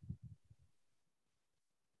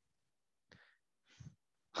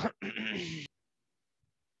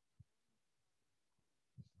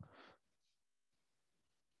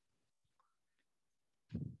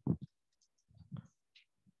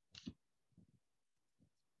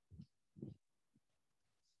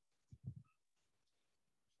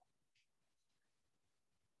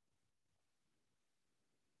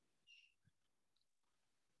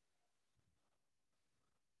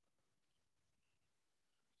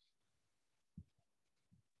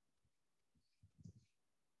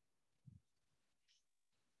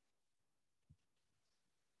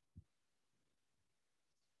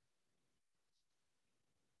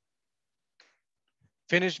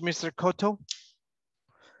 Finish, Mr. Cotto?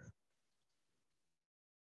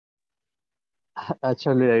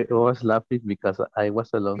 Actually, I was laughing because I was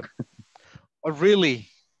alone. Oh, really?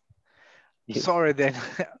 Yes. Sorry then.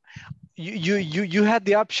 You had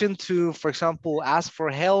the option to, for example, ask for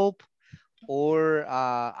help, or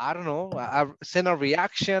I don't know, send a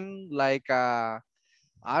reaction like I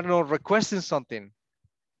don't know, requesting something.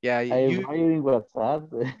 Yeah, I'm writing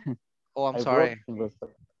WhatsApp. Oh, I'm I sorry. wrote in WhatsApp.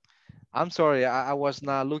 I'm sorry. I was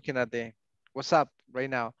not looking at the WhatsApp right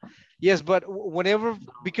now. Yes, but whenever,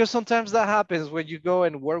 because sometimes that happens when you go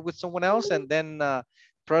and work with someone else, and then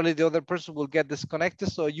probably the other person will get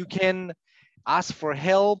disconnected. So you can ask for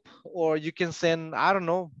help, or you can send, I don't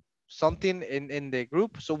know, something in the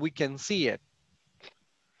group so we can see it.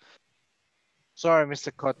 Sorry,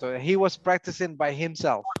 Mr. Cotto. He was practicing by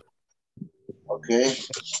himself. Okay.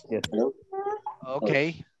 Yes.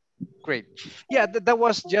 Okay. Great. Yeah, that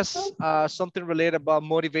was just something related about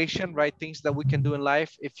motivation, right? Things that we can do in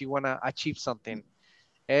life if you want to achieve something.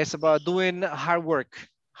 It's about doing hard work.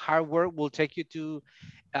 Hard work will take you to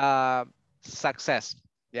success.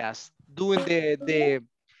 Yes. Doing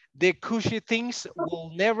the cushy things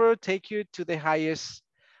will never take you to the highest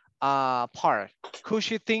part.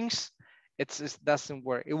 Cushy things, it doesn't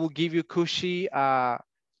work. It will give you cushy,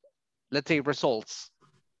 let's say, results.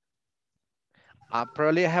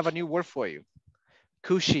 Probably I have a new word for you.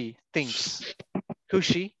 Cushy things.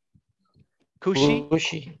 Cushy. Cushy.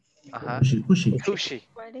 Cushy. Cushy.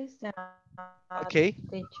 What is that? Okay.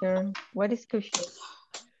 Teacher, what is cushy?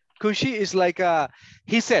 Cushy is like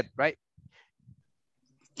he said, right?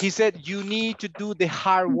 He said you need to do the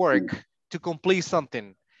hard work to complete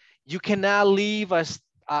something. You cannot leave a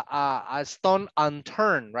stone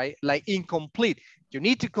unturned, right? Like incomplete. You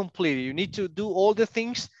need to complete it. You need to do all the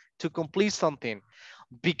things to complete something.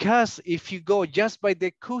 Because if you go just by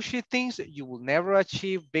the cushy things, you will never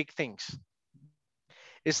achieve big things.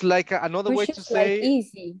 It's like another way to say like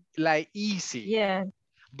easy. Like easy. Yeah.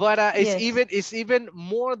 But Yes. it's even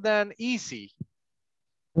more than easy.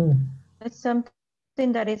 It's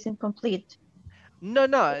something that is incomplete. No,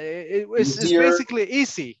 it's basically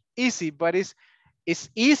easy, but it's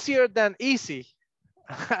easier than easy.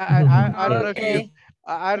 I don't know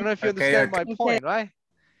if you understand my point, right?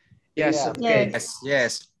 Yes. Okay.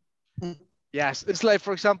 Yes. Yes. It's like,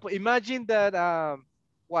 for example, imagine that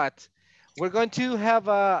what we're going to have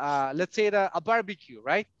let's say a barbecue,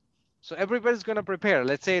 right? So everybody's gonna prepare.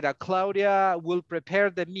 Let's say that Claudia will prepare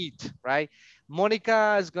the meat, right?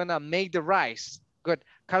 Monica is gonna make the rice. Good.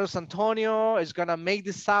 Carlos Antonio is gonna make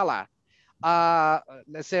the salad.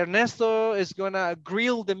 Let's say Ernesto is gonna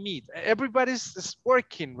grill the meat. Everybody's is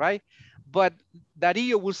working, right? But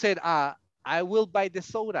Dario will say, I will buy the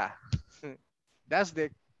soda. That's the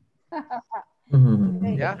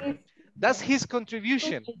yeah. That's his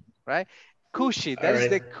contribution, right? Cushy. That is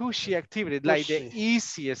the cushy activity, like the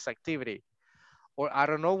easiest activity. Or I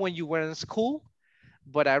don't know when you were in school,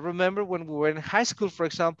 but I remember when we were in high school, for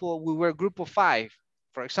example, we were a group of 5,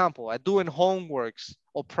 for example, doing homeworks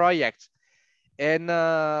or projects. And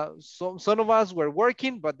some of us were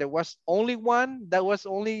working, but there was only one that was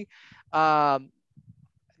only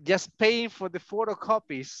just paying for the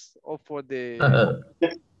photocopies or for the,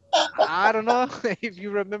 I don't know if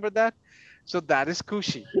you remember that. So that is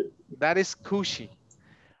cushy. That is cushy,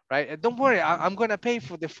 right? And don't worry, I'm gonna pay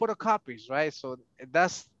for the photocopies, right? So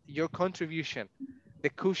that's your contribution, the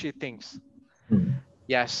cushy things.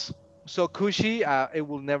 Yes. So cushy, it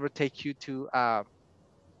will never take you to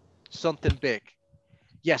something big.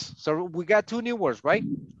 Yes. So we got 2 new words, right?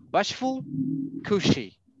 Bashful,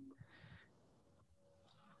 cushy,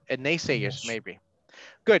 and naysayers maybe.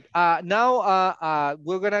 Good. Now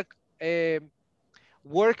we're gonna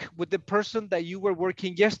work with the person that you were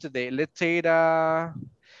working yesterday. Let's say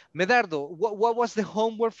Medardo, what was the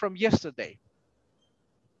homework from yesterday?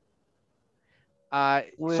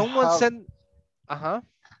 Someone sent,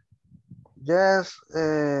 Yes,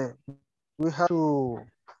 we have to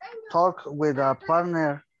talk with a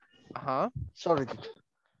partner. Sorry.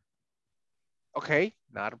 Okay,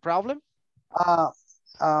 not a problem.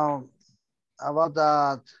 About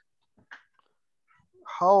that,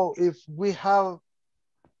 how if we have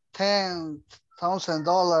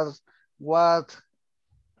 $10,000, what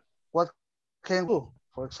can we do,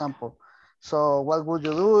 for example? So what would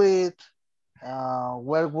you do it?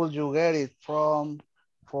 Where would you get it from,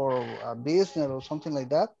 for a business or something like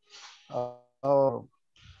that? Or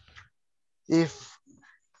if,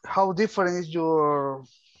 how different is your,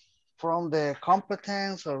 from the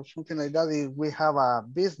competence or something like that, if we have a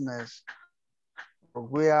business, or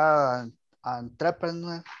we are an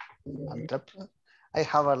entrepreneur. I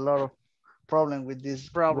have a lot of problem with this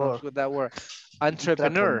word. With that word.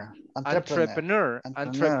 Entrepreneur.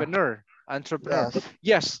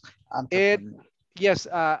 Yes. Yes.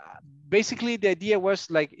 Basically, the idea was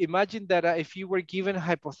like, imagine that if you were given,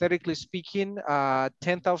 hypothetically speaking,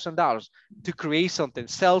 $10,000 to create something,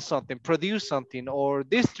 sell something, produce something, or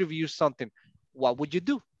distribute something, what would you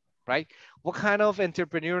do, right? What kind of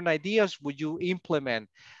entrepreneurial ideas would you implement?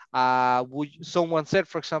 Someone said,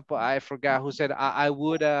 for example, I forgot who said, I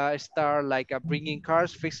would start like bringing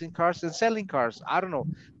cars, fixing cars, and selling cars. I don't know.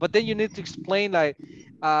 But then you need to explain like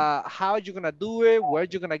how you're gonna do it, where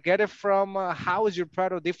you're gonna get it from, how is your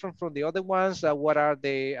product different from the other ones, what are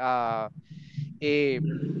the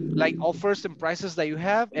like offers and prices that you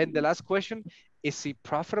have, and the last question, is it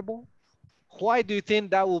profitable? Why do you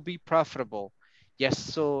think that will be profitable? Yes,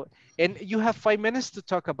 so, and you have 5 minutes to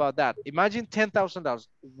talk about that. Imagine $10,000.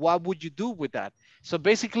 What would you do with that? So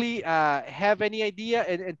basically, have any idea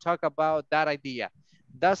and talk about that idea.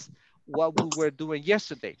 That's what we were doing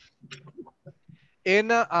yesterday. And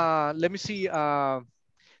let me see.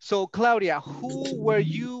 So Claudia, who were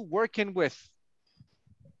you working with?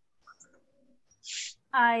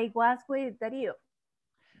 I was with Dario.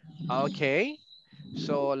 Okay.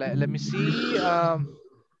 So let me see.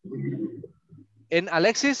 And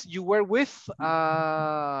Alexis, you were with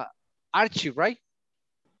Archie, right?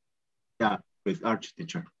 Yeah, with Archie,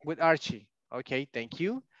 teacher. With Archie. Okay, thank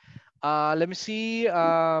you. Let me see.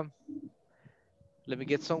 Let me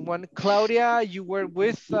get someone. Claudia, you were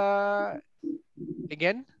with,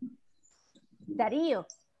 again? Dario.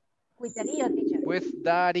 With Dario, teacher. With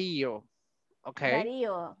Dario. Okay.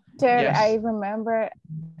 Dario. Sir, yes. I remember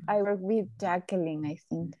I worked with Jacqueline, I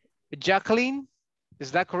think. Jacqueline?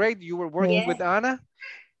 Is that correct? You were working with Anna?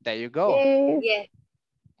 There you go. Yes.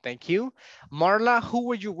 Thank you. Marla, who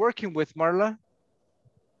were you working with, Marla?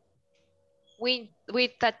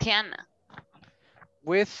 With Tatiana.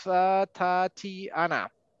 With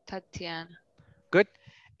Tatiana. Tatiana. Good.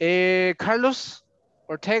 Carlos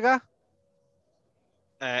Ortega.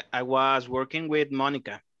 I was working with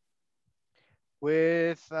Monica.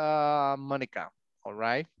 With Monica. All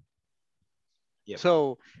right. Yep.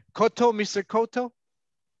 So Cotto, Mr. Cotto.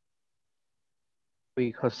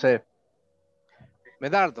 With Jose.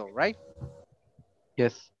 Medardo, right?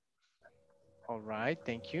 Yes. All right,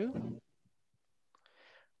 thank you.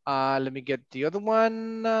 Let me get the other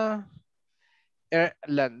one.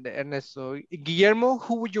 Ernesto. Guillermo,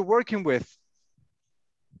 who were you working with?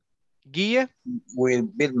 Guille?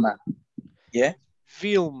 With Vilma. Yeah.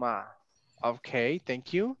 Vilma. Okay,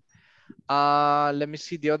 thank you. Let me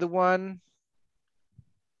see the other one.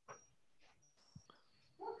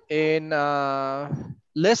 And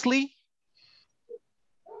Leslie?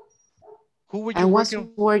 Who were you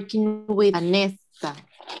working with Vanessa.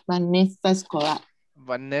 Vanessa Escobar.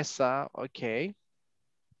 Vanessa, okay.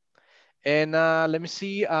 And let me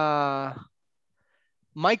see,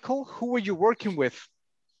 Michael, who were you working with?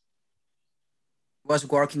 Was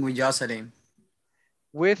working with Jocelyn.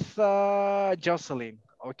 With Jocelyn,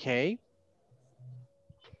 okay.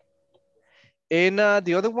 And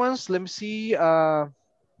the other ones, let me see,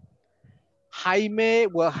 Jaime,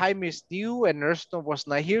 well, Jaime is new and Ernesto was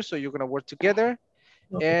not here, so you're gonna work together.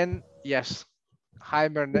 Okay. And yes,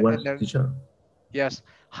 Jaime and yes,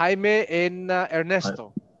 Jaime and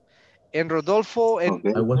Ernesto. And Rodolfo and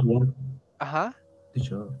I was working.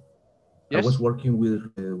 Teacher. Yes? I was working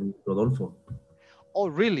with Rodolfo. Oh,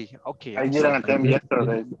 really? Okay. I didn't attend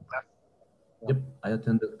yesterday. Yep, I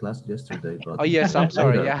attended class yesterday. But oh, yes, I'm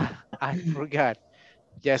sorry. Yeah, I forgot.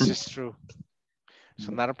 Yes, it's true.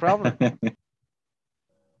 So not a problem.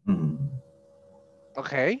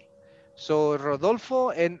 Okay. So Rodolfo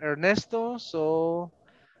and Ernesto. So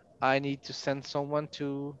I need to send someone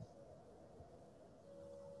to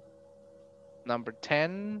number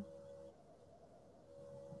 10.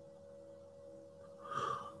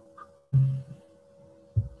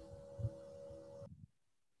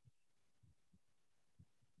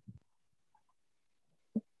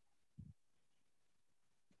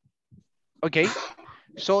 Okay,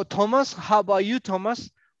 so Thomas, how about you, Thomas?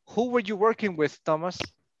 Who were you working with, Thomas?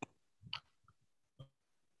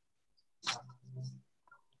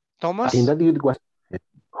 Thomas? In that it was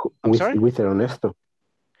with Ernesto.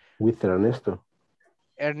 With Ernesto.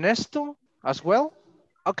 Ernesto as well?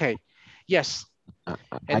 Okay, yes.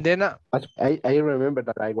 And then I remember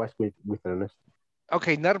that I was with Ernesto.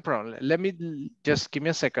 Okay, not a problem. Let me just give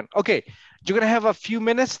me a second. Okay, you're gonna have a few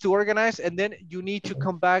minutes to organize and then you need to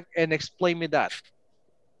come back and explain me that.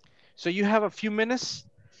 So you have a few minutes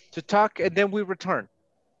to talk and then we return.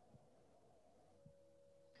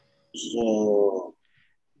 So,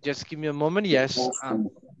 just give me a moment, yes.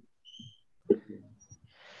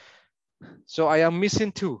 So I am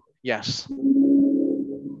missing 2, yes.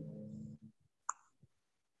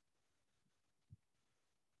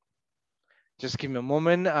 Just give me a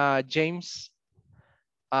moment, James,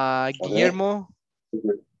 Guillermo,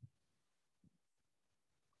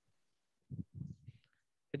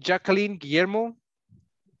 Jacqueline, Guillermo.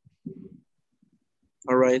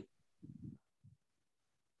 All right.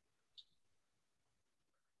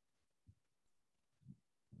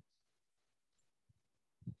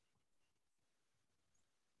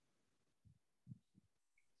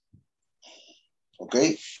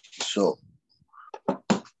 Okay, so.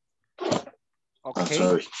 Okay. I'm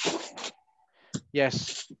sorry.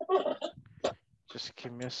 Yes. Just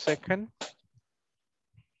give me a second.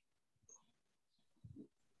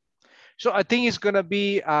 So I think it's gonna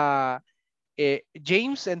be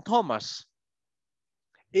James and Thomas.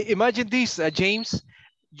 Imagine this, James.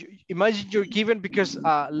 Imagine you're given, because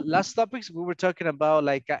last topics we were talking about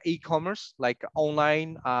like e-commerce, like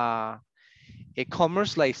online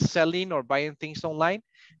e-commerce, like selling or buying things online.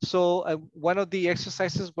 So one of the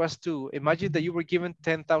exercises was to imagine that you were given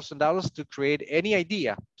 $10,000 to create any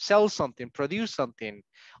idea, sell something, produce something.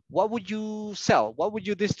 What would you sell? What would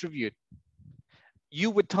you distribute? You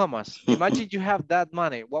with Thomas, imagine you have that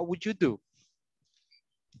money. What would you do?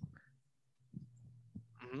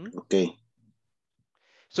 Okay.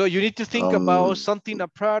 So you need to think about something, a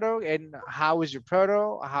product, and how is your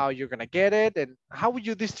product, how you're gonna get it, and how would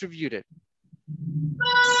you distribute it?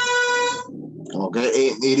 Okay,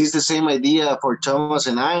 it is the same idea for Thomas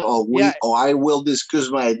and I, or I will discuss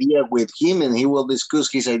my idea with him and he will discuss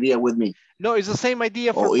his idea with me. No, it's the same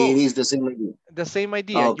idea for both. It is the same idea. The same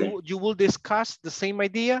idea. Oh, okay. You will discuss the same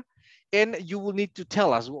idea and you will need to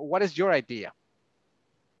tell us what is your idea.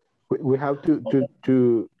 We have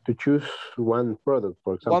to choose one product,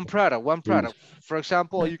 for example. One product. For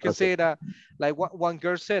example, you can Okay. say that, like what one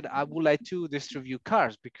girl said, I would like to distribute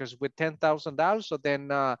cars because with $10,000, so then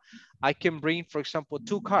I can bring, for example,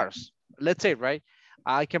 2 cars. Let's say, right?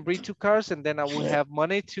 I can bring 2 cars and then I will have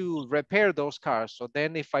money to repair those cars. So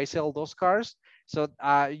then if I sell those cars, so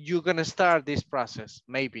you're gonna start this process,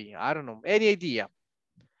 maybe, I don't know, any idea.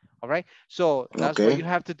 All right, so that's what you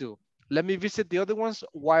have to do. Let me visit the other ones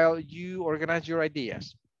while you organize your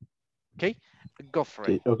ideas. Okay, go for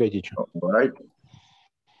it. Okay, teacher. All right.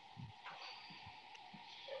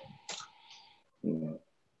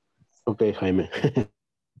 Okay, Jaime.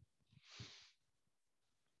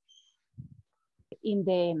 in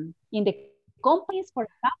the companies, for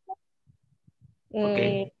example,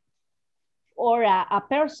 Okay. or a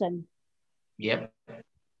person. Yep.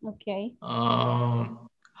 Okay.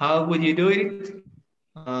 How would you do it?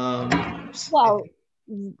 Well,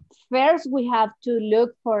 first we have to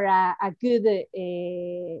look for a good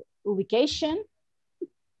ubication.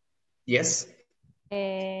 Yes.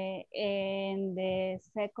 And the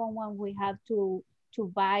second one, we have to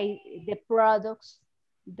buy the products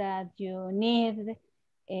that you need,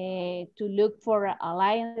 to look for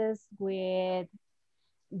alliances with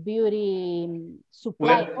beauty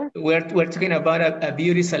suppliers. We're talking about a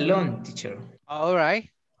beauty salon, teacher. All right.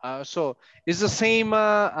 So it's the same,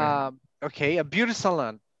 okay, a beauty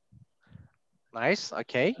salon. Nice,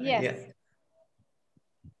 okay. Yes. Yeah.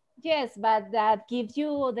 Yes, but that gives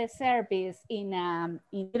you the service in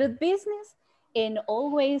little business, and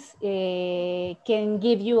always can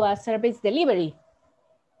give you a service delivery.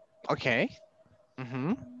 Okay.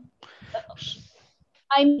 Mm-hmm.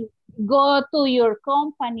 I mean, go to your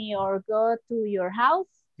company or go to your house.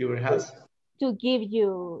 Your house. To give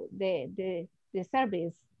you the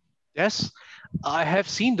service. Yes, I have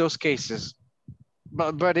seen those cases,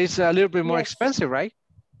 but it's a little bit more expensive, right?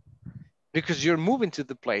 Because you're moving to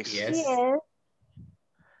the place. Yes. Yes.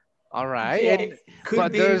 All right. Yes. And, Could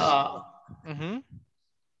but be. there's.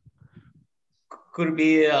 Could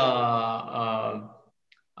be.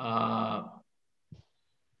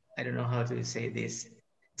 I don't know how to say this.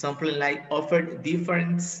 Something like offer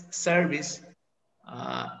different service.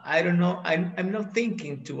 I don't know. I'm not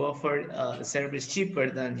thinking to offer a service cheaper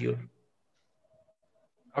than you.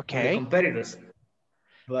 Okay. The competitors,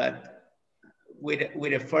 but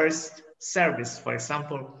with a first service, for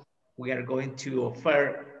example, we are going to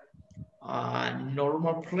offer a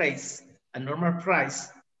normal price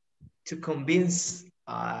to convince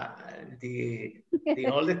all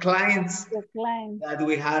the clients that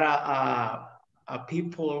we had a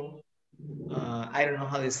people. I don't know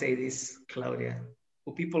how to say this, Claudia.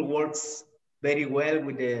 Who people works very well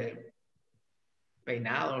with the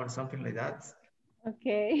peinado or something like that.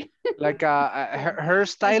 Okay. Like a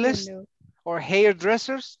hairstylist or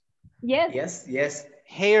hairdressers? Yes. Yes, yes.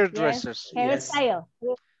 Hairdressers. Yes. Hairstyle.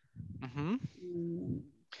 Mm-hmm.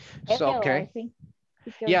 So, okay. I think,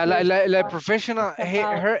 yeah, like professional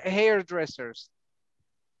hairdressers.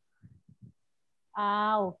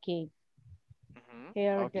 Okay.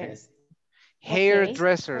 Okay.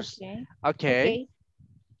 Hairdressers. Okay.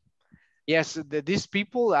 Yes, these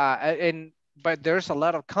people, but there's a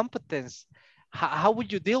lot of competence. How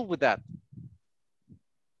would you deal with that?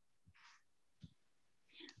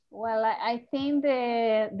 Well, I think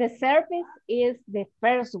the service is the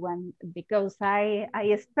first one, because I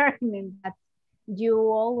experiment that you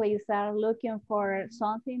always are looking for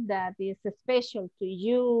something that is special to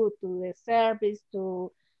you, to the service,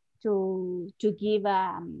 to give,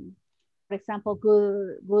 for example,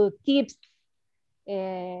 good tips.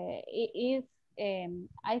 It is,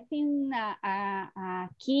 I think a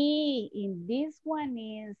key in this one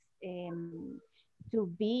is to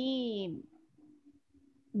be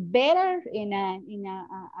better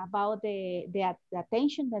about the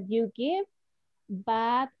attention that you give,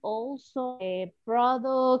 but also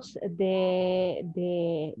products, the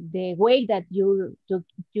way that you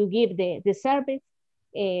give the service.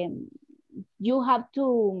 You have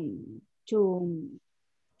to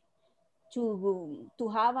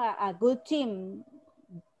have a good team,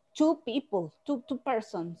 two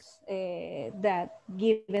persons that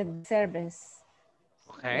give the service.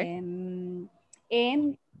 Okay.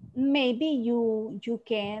 And maybe you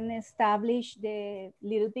can establish the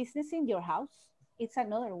little business in your house. It's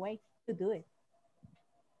another way to do it.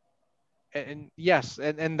 And yes,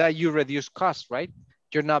 and that you reduce costs, right?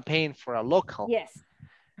 You're not paying for a local. Yes.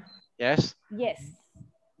 Yes. Yes.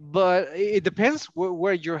 But it depends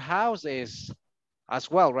where your house is as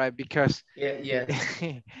well, right? Because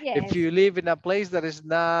if you live in a place that is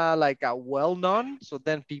not like a well-known, so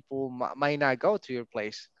then people might not go to your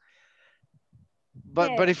place.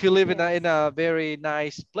 But if you live in a very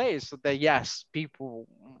nice place, so then yes, people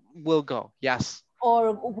will go. Yes.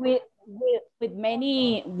 Or with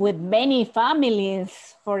many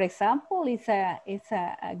families, for example, it's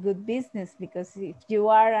a good business, because if you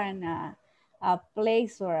are in a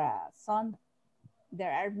place or a zone,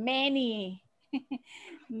 there are many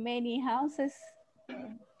many houses.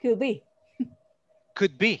 Could be.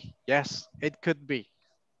 Could be. Yes, it could be.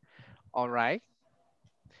 All right.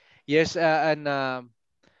 Yes, and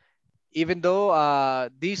even though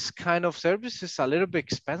this kind of service is a little bit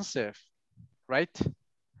expensive, right?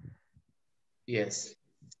 Yes.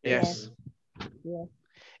 Yes. Yes.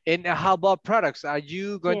 And how about products? Are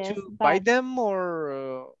you going Yes, to buy them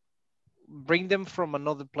or bring them from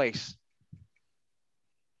another place?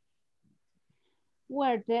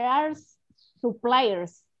 Where there are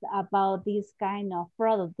suppliers about this kind of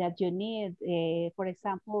product that you need. For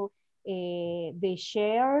example, the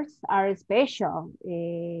chairs are special,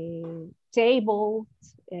 tables,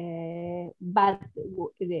 but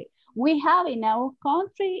we have in our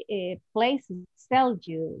country places sell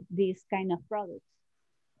you this kind of products.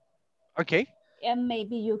 Okay. And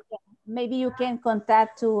maybe you can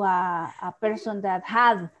contact to a person that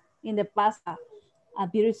has in the past a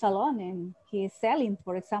beauty salon, and he is selling,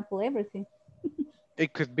 for example, everything.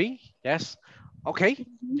 It could be, yes. Okay,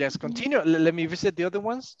 yes, continue. Let me visit the other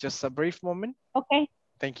ones, just a brief moment. Okay.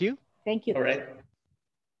 Thank you. Thank you. All right.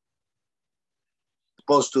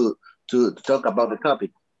 Supposed to talk about the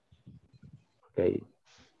topic. Okay.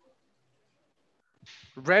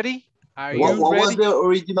 Ready? Are what you ready? Was the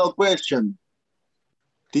original question?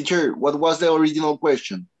 Teacher, what was the original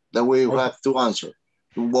question that we have to answer?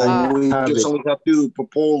 Well, we just only have to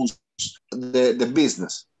propose the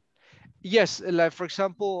business. Yes, like for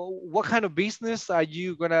example, what kind of business are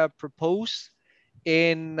you gonna propose?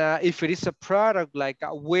 And if it is a product, like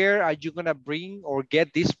where are you gonna bring or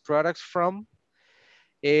get these products from?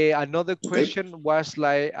 Another question was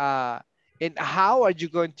like, and how are you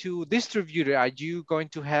going to distribute it? Are you going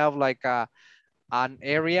to have like an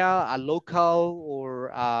area, a local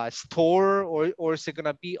or a store, or is it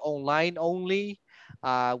gonna be online only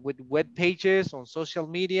with web pages on social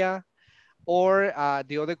media? Or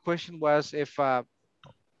the other question was if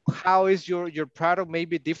how is your product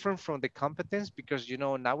maybe different from the competence, because you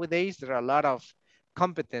know nowadays there are a lot of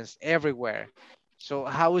competence everywhere. So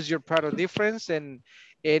how is your product difference, and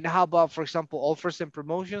how about, for example, offers and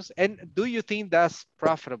promotions, and do you think that's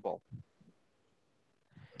profitable?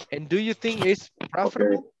 And do you think it's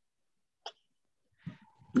profitable?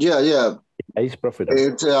 Okay. Yeah. It's profitable.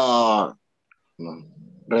 It's rentable.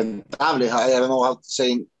 I don't know how to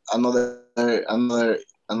say another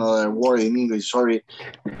word in English. Sorry.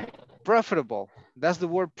 Profitable. That's the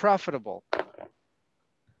word, profitable.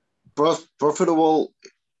 Profitable.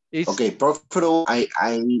 Okay, profitable. I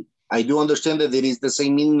do understand that it is the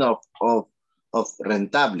same meaning of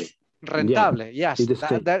rentable. Rentable. Yes.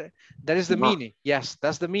 That is the meaning. Yes,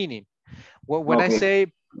 that's the meaning. Well, when I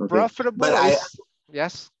say profitable,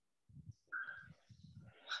 yes.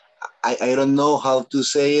 I don't know how to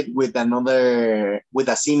say it with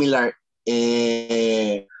a similar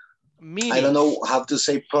meaning. I don't know how to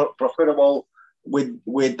say profitable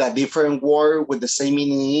with a different word with the same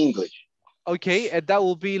meaning in English. Okay, and that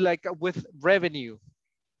will be like with revenue.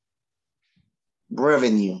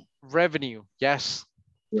 Revenue, yes.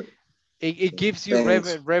 It gives you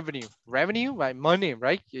revenue, like money,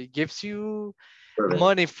 right? It gives you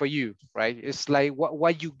money for you, right? It's like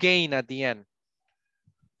what you gain at the end.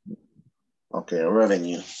 Okay,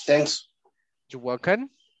 revenue. Thanks. You're welcome.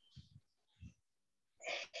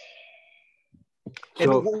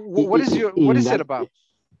 So and what is it about?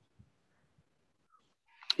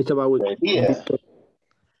 It's about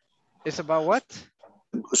It's about what?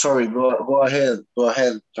 Sorry, go ahead. Go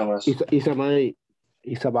ahead, Thomas.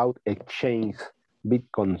 It's about exchange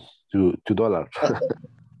Bitcoins to dollars.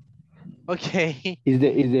 Okay. It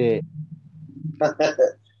is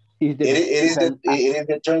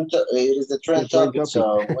the trend topic,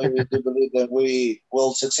 so we do believe that we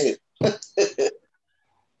will succeed.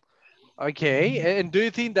 Okay, and do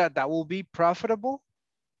you think that will be profitable?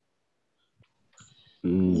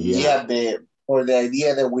 Yeah, for the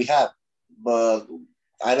idea that we have, but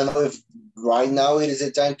I don't know if right now it is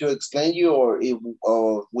the time to explain you, or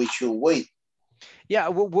we should wait. Yeah,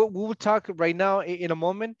 we'll talk right now in a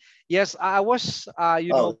moment. Yes, I was,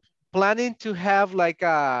 know, planning to have like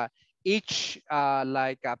each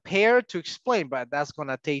like a pair to explain, but that's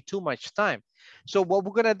gonna take too much time. So what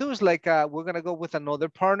we're gonna do is like we're gonna go with another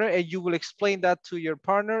partner, and you will explain that to your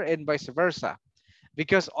partner, and vice versa,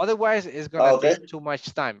 because otherwise it's gonna take too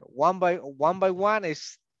much time. One by one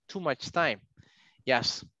is too much time.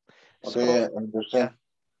 Yes. Okay, So, understand. yeah,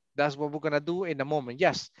 that's what we're gonna do in a moment.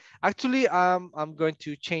 Yes. Actually, I'm going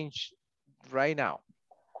to change right now.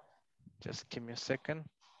 Just give me a second.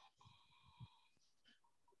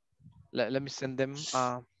 Let me send them.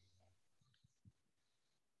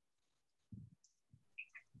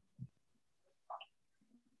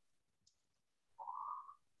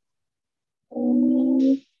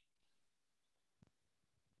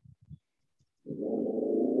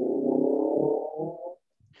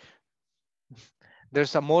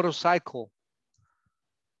 There's a motorcycle.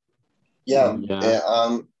 Yeah,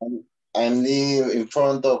 I'm live in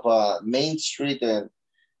front of Main Street and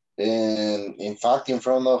in fact in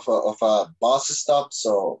front of a bus stop,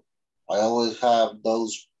 so I always have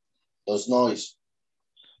those noise.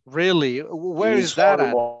 Really? Where is that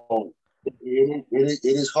horrible. It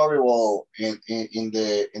is horrible in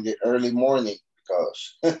the early morning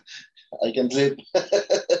because I can sleep.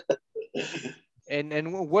 at?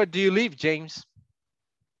 And where do you live, James?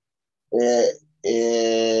 I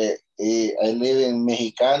live in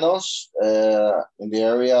Mexicanos, in the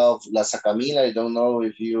area of La Sacamila. I don't know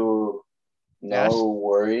if you know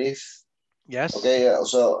where it is. Yes. Okay,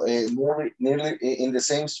 so nearly in the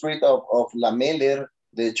same street of La Meller,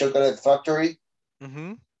 the chocolate factory.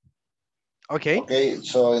 Mm-hmm. Okay. Okay,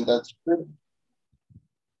 so in that street.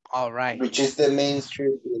 All right. Which is the main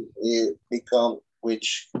street,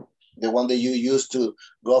 which the one that you used to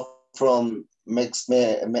go from Mexicano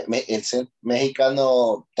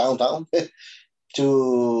downtown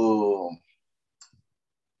to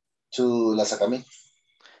La Sacamil.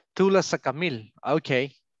 To La Sacamil.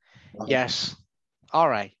 Okay. Yes. All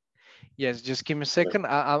right. Yes. Just give me a second.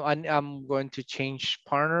 I'm going to change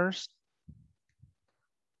partners.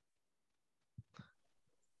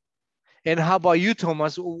 And how about you,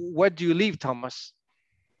 Thomas? Where do you live, Thomas?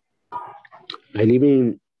 I live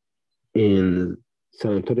in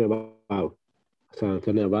San Antonio Abad. San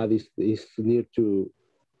Antonio Abad is near to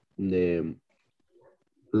the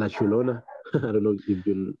La Chulona. I don't know if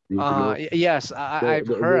you know. Yes, I've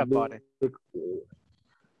heard about it.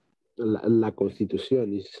 La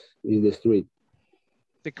Constitución is the street.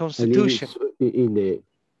 The Constitution. In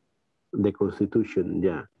the Constitution,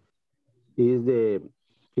 yeah. Is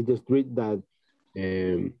the street that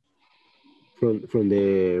from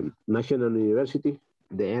the National University,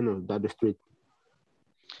 the end of that street.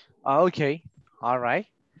 Okay, all right.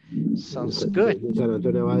 Sounds good. San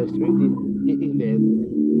Antonio Abad Street in the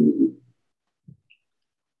end.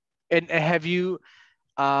 And have you,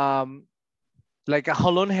 like, how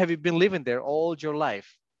long have you been living there? All your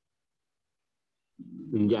life?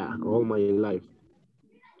 Yeah, all my life.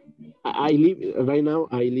 I live right now.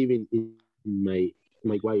 I live in my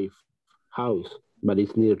wife's house, but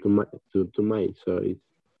it's near to mine, so it's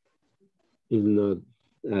not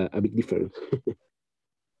a big difference.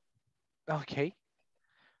 Okay,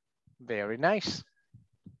 very nice.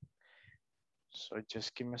 So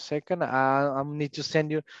just give me a second. I need to send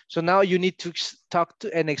you. So now you need to talk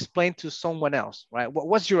to and explain to someone else, right?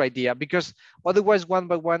 What's your idea? Because otherwise, one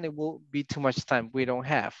by one, it will be too much time. We don't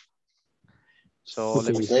have. So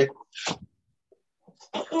let me see.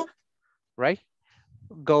 Right?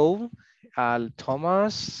 Go,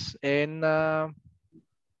 Thomas, and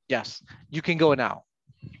yes, you can go now.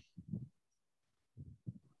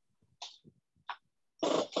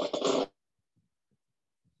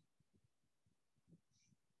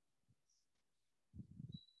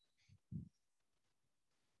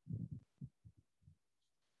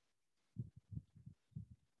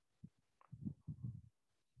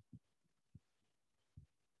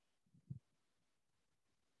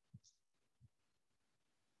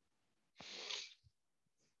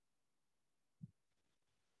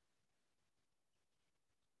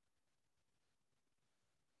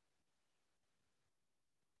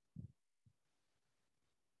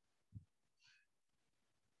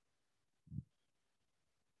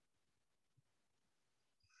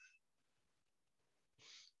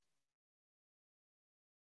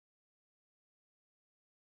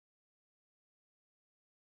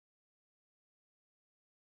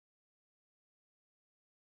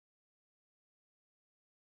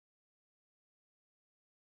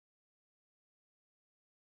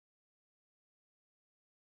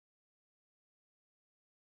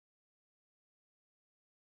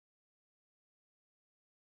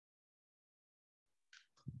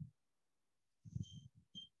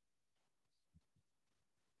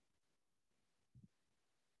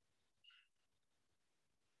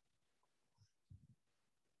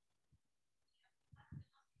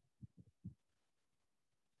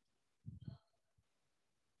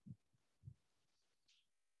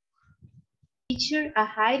 Teacher, I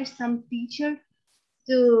hire some teacher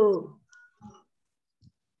to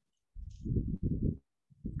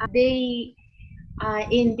they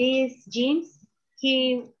in these gyms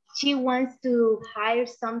she wants to hire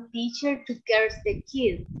some teacher to care the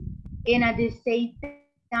kids, and at the same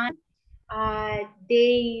time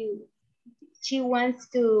she wants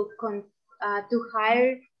to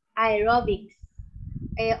hire aerobics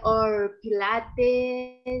or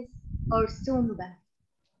Pilates or Zumba.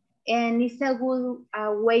 And it's a good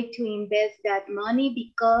way to invest that money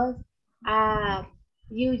because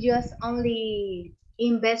you just only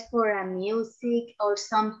invest for a music or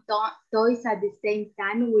some toys at the same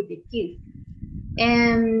time with the kids.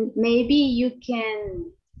 And maybe you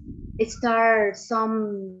can start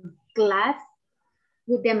some class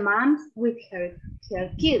with the moms with her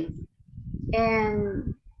kids.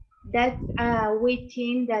 And that we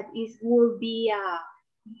think that it will be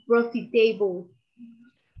profitable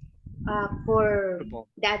for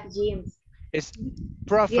that gyms. It's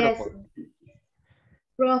profitable. Yes,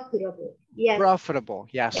 profitable. Yes. Profitable,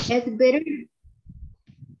 yes. It's better.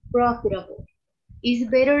 Profitable. It's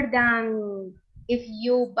better than if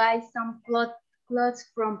you buy some clothes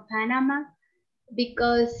from Panama,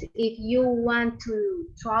 because if you want to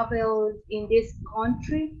travel in this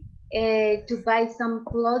country to buy some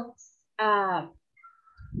clothes and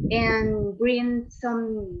bring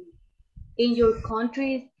some in your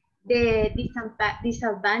country, the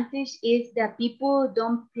disadvantage is that people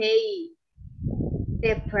don't pay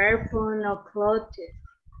the perfume or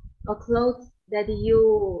clothes that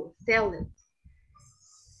you sell it.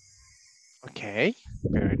 Okay,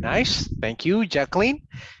 very nice. Thank you, Jacqueline.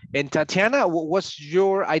 And Tatiana, what's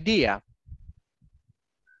your idea?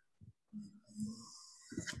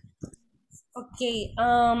 Okay,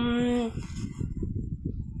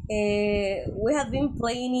 we have been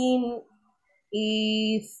planning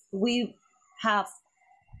if we have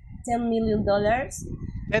 $10 million,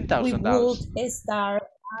 $10,000. we would start a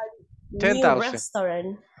new 10,000.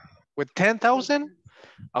 restaurant. With 10,000?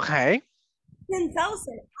 Okay.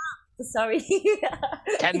 10,000. Sorry.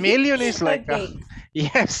 10 million is like, okay.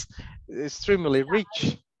 Yes, extremely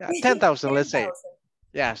rich. 10,000, let's say.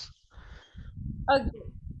 Yes. Okay.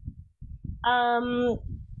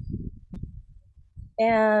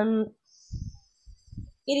 And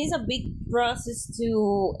it is a big process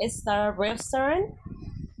to start a restaurant,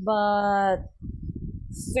 but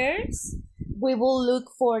first we will look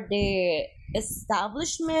for the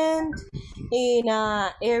establishment in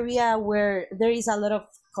an area where there is a lot of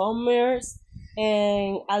commerce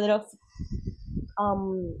and a lot of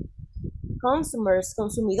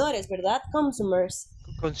consumidores, ¿verdad?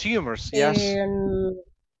 Consumers, yes. And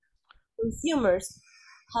consumers.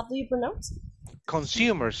 How do you pronounce?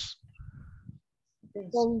 Consumers.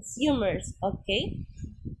 Consumers, okay.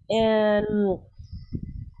 And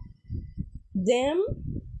then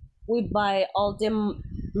we buy all the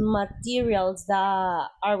materials that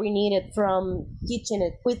are needed, from kitchen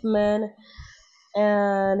equipment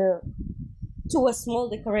and to a small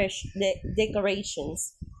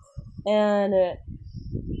decorations, and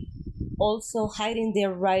also hiding the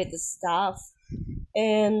right stuff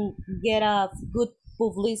and get a good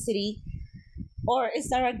publicity or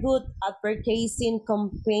start a good advertising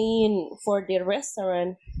campaign for the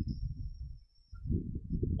restaurant.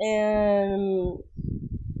 And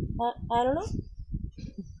I don't know.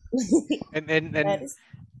 and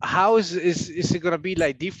how is it gonna be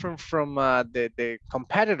like different from the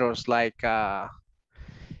competitors? Like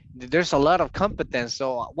there's a lot of competence,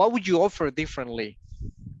 so what would you offer differently?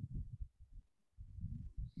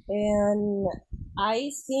 And I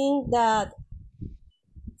think that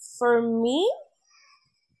for me,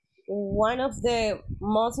 one of the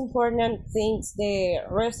most important things the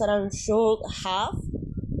restaurant should have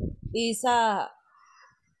is a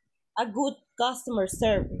good customer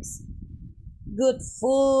service, good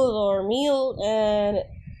food or meal, and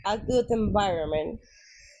a good environment.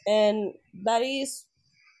 And that is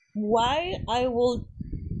why I will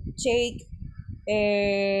take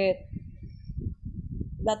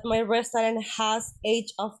that my restaurant has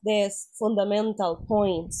each of these fundamental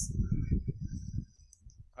points.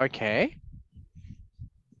 Okay.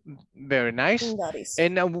 Very nice.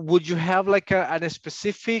 And would you have like a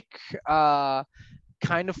specific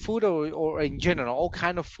kind of food, or in general, all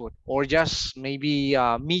kind of food, or just maybe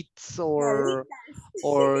meats or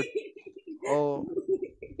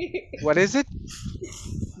what is it?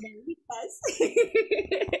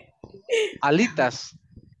 Alitas.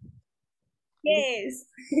 Yes.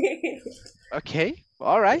 Okay.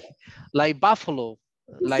 All right. Like buffalo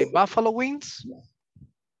wings.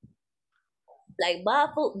 Like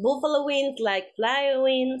buffalo wings, like fly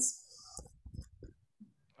wings.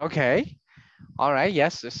 Okay. All right,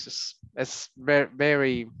 yes, it's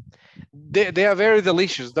very they are very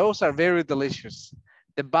delicious. Those are very delicious.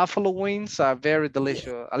 The buffalo wings are very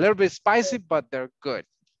delicious. A little bit spicy, but they're good.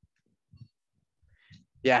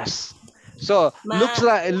 Yes. So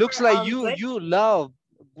it looks like you love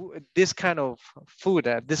this kind of food,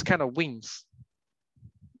 this kind of wings.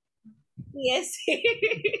 Yes.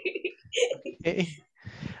 Okay.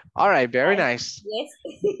 All right, very nice. Yes.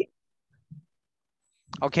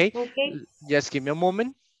 Okay. Okay. Just give me a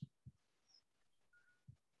moment.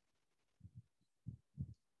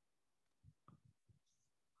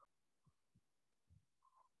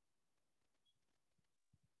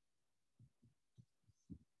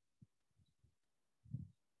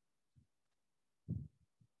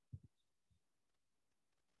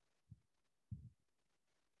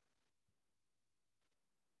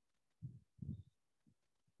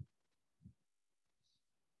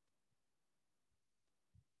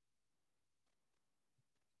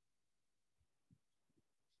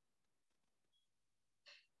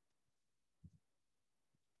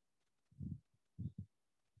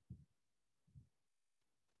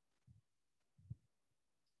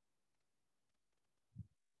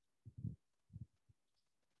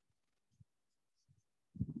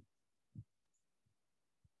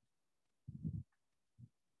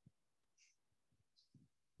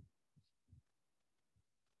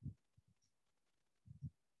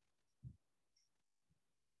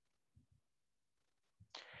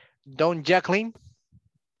 Don Jacqueline.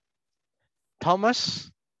 Thomas.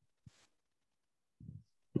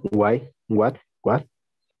 Why? What?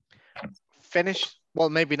 Finish. Well,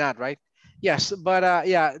 maybe not, right? Yes, but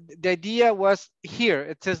yeah, the idea was here.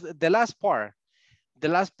 It says the last part. The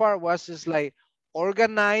last part was just like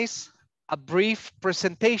organize a brief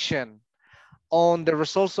presentation on the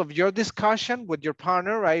results of your discussion with your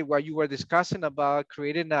partner, right? While you were discussing about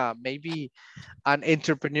creating maybe an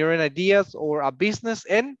entrepreneurial ideas or a business,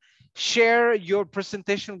 and share your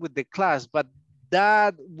presentation with the class. But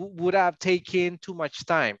that would have taken too much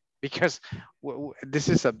time because this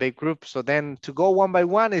is a big group. So then to go one by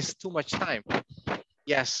one is too much time.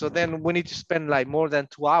 Yes, so then we need to spend like more than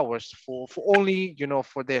 2 hours for only,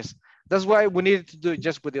 for this. That's why we needed to do it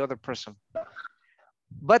just with the other person.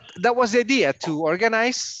 But that was the idea, to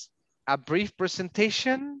organize a brief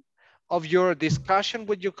presentation of your discussion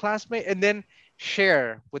with your classmate and then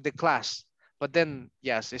share with the class. But then,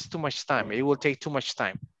 yes, it's too much time. It will take too much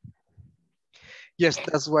time. Yes,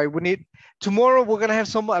 that's why we need, tomorrow we're gonna have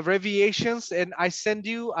some abbreviations and I send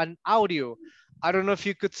you an audio. I don't know if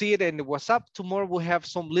you could see it in WhatsApp. Tomorrow we'll have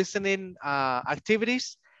some listening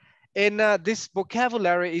activities. And this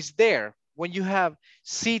vocabulary is there when you have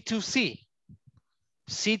C2C.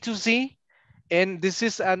 C2C, and this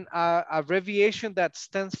is an abbreviation that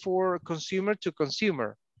stands for consumer to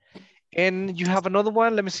consumer. And you have another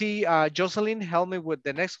one. Let me see, Jocelyn, help me with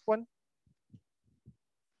the next one.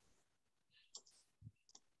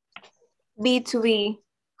 B2B.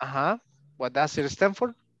 Uh-huh. What does it stand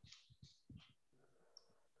for?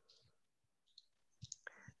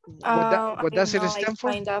 What does it stand for?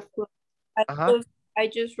 I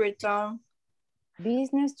just wrote down.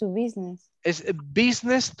 Business to business. It's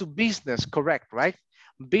business to business, correct, right?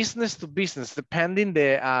 Business to business, depending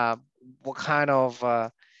the what kind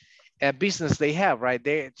of business they have,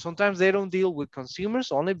 right? Sometimes they don't deal with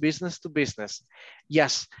consumers, only business to business.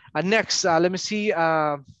 Yes. Next, let me see.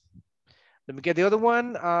 Let me get the other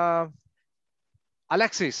one.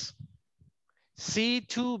 Alexis,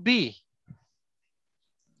 C2B.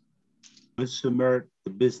 Consumer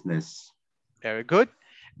to business. Very good.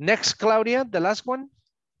 Next, Claudia, the last one.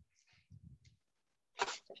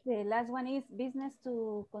 The last one is business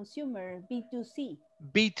to consumer, B2C.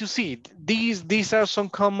 B2C. These are some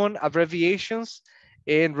common abbreviations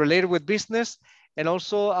and related with business. And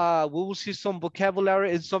also we will see some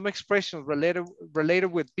vocabulary and some expressions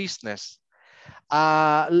related with business.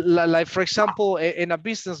 Like for example, in a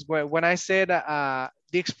business, when I said the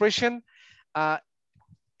expression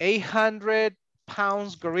 800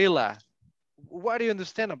 pounds gorilla, what do you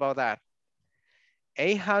understand about that?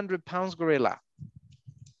 800 pounds gorilla.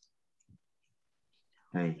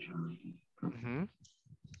 Mm-hmm.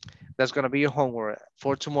 That's going to be your homework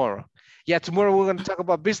for tomorrow. Yeah, tomorrow we're going to talk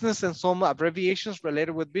about business and some abbreviations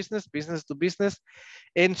related with business, business to business,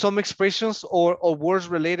 and some expressions or words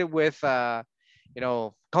related with,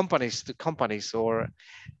 companies to companies. Or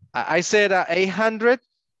I said 800.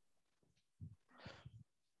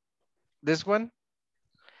 This one,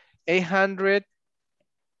 800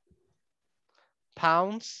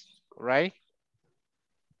 pounds, right?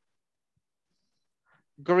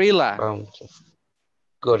 Gorilla.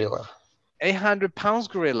 Gorilla. 800 pounds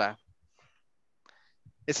gorilla.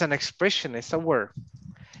 It's an expression, it's a word.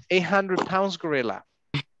 800 pounds gorilla.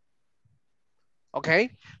 Okay,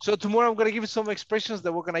 so tomorrow I'm gonna give you some expressions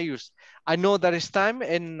that we're gonna use. I know that it's time,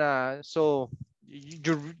 and so you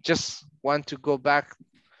just want to go back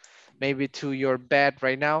maybe to your bed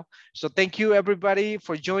right now. So thank you everybody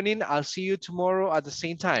for joining. I'll see you tomorrow at the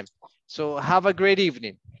same time. So have a great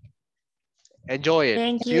evening. Enjoy it.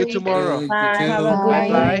 Thank See you you. tomorrow. Bye. Have a good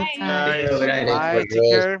Bye-bye. night. Bye. Take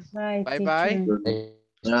care. Bye. Bye-bye.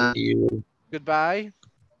 Bye. Goodbye.